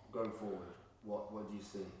Tom going forward? What do you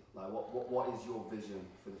see? Like what is your vision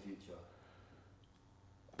for the future?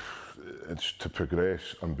 It's to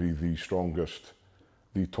progress and be the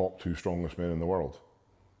top two strongest men in the world.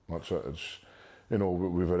 That's it. It's, you know,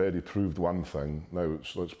 we've already proved one thing. Now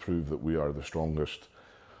let's prove that we are the strongest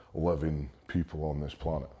living people on this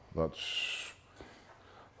planet. That's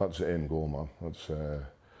the end goal, man. That's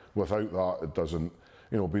without that, it doesn't.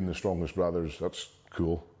 You know, being the strongest brothers, that's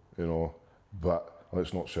cool. You know, but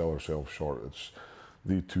let's not sell ourselves short. It's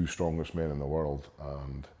the two strongest men in the world,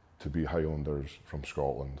 and to be Highlanders from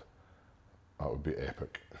Scotland, that would be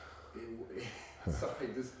epic. Sorry,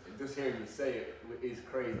 just hearing you say it is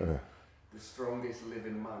crazy. The strongest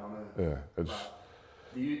living man on earth. Yeah, it's. Like,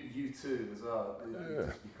 you too as well. It'd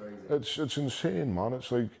just be crazy. It's insane, man.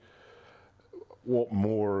 It's like, what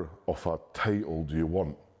more of a title do you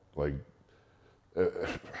want? Like,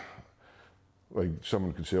 like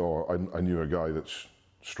someone could say, "Oh, I knew a guy that's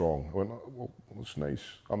strong." I went, "Well, that's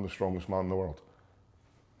nice. I'm the strongest man in the world."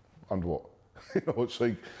 And what? You know, it's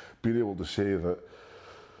like being able to say that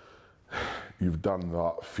you've done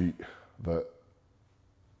that feat that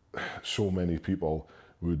so many people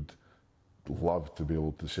would love to be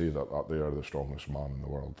able to say that they are the strongest man in the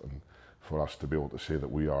world, and for us to be able to say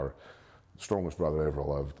that we are the strongest brother ever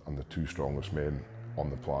lived and the two strongest men on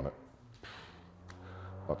the planet.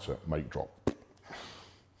 That's it. Mic drop.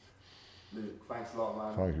 Luke, thanks a lot,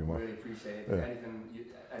 man. Thank you, man. Really appreciate it. Yeah.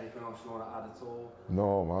 Anything else you want to add at all?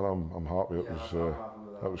 No, man, I'm happy. I'm happy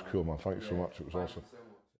with That was cool, man. Thanks so much. It was Thank awesome. you so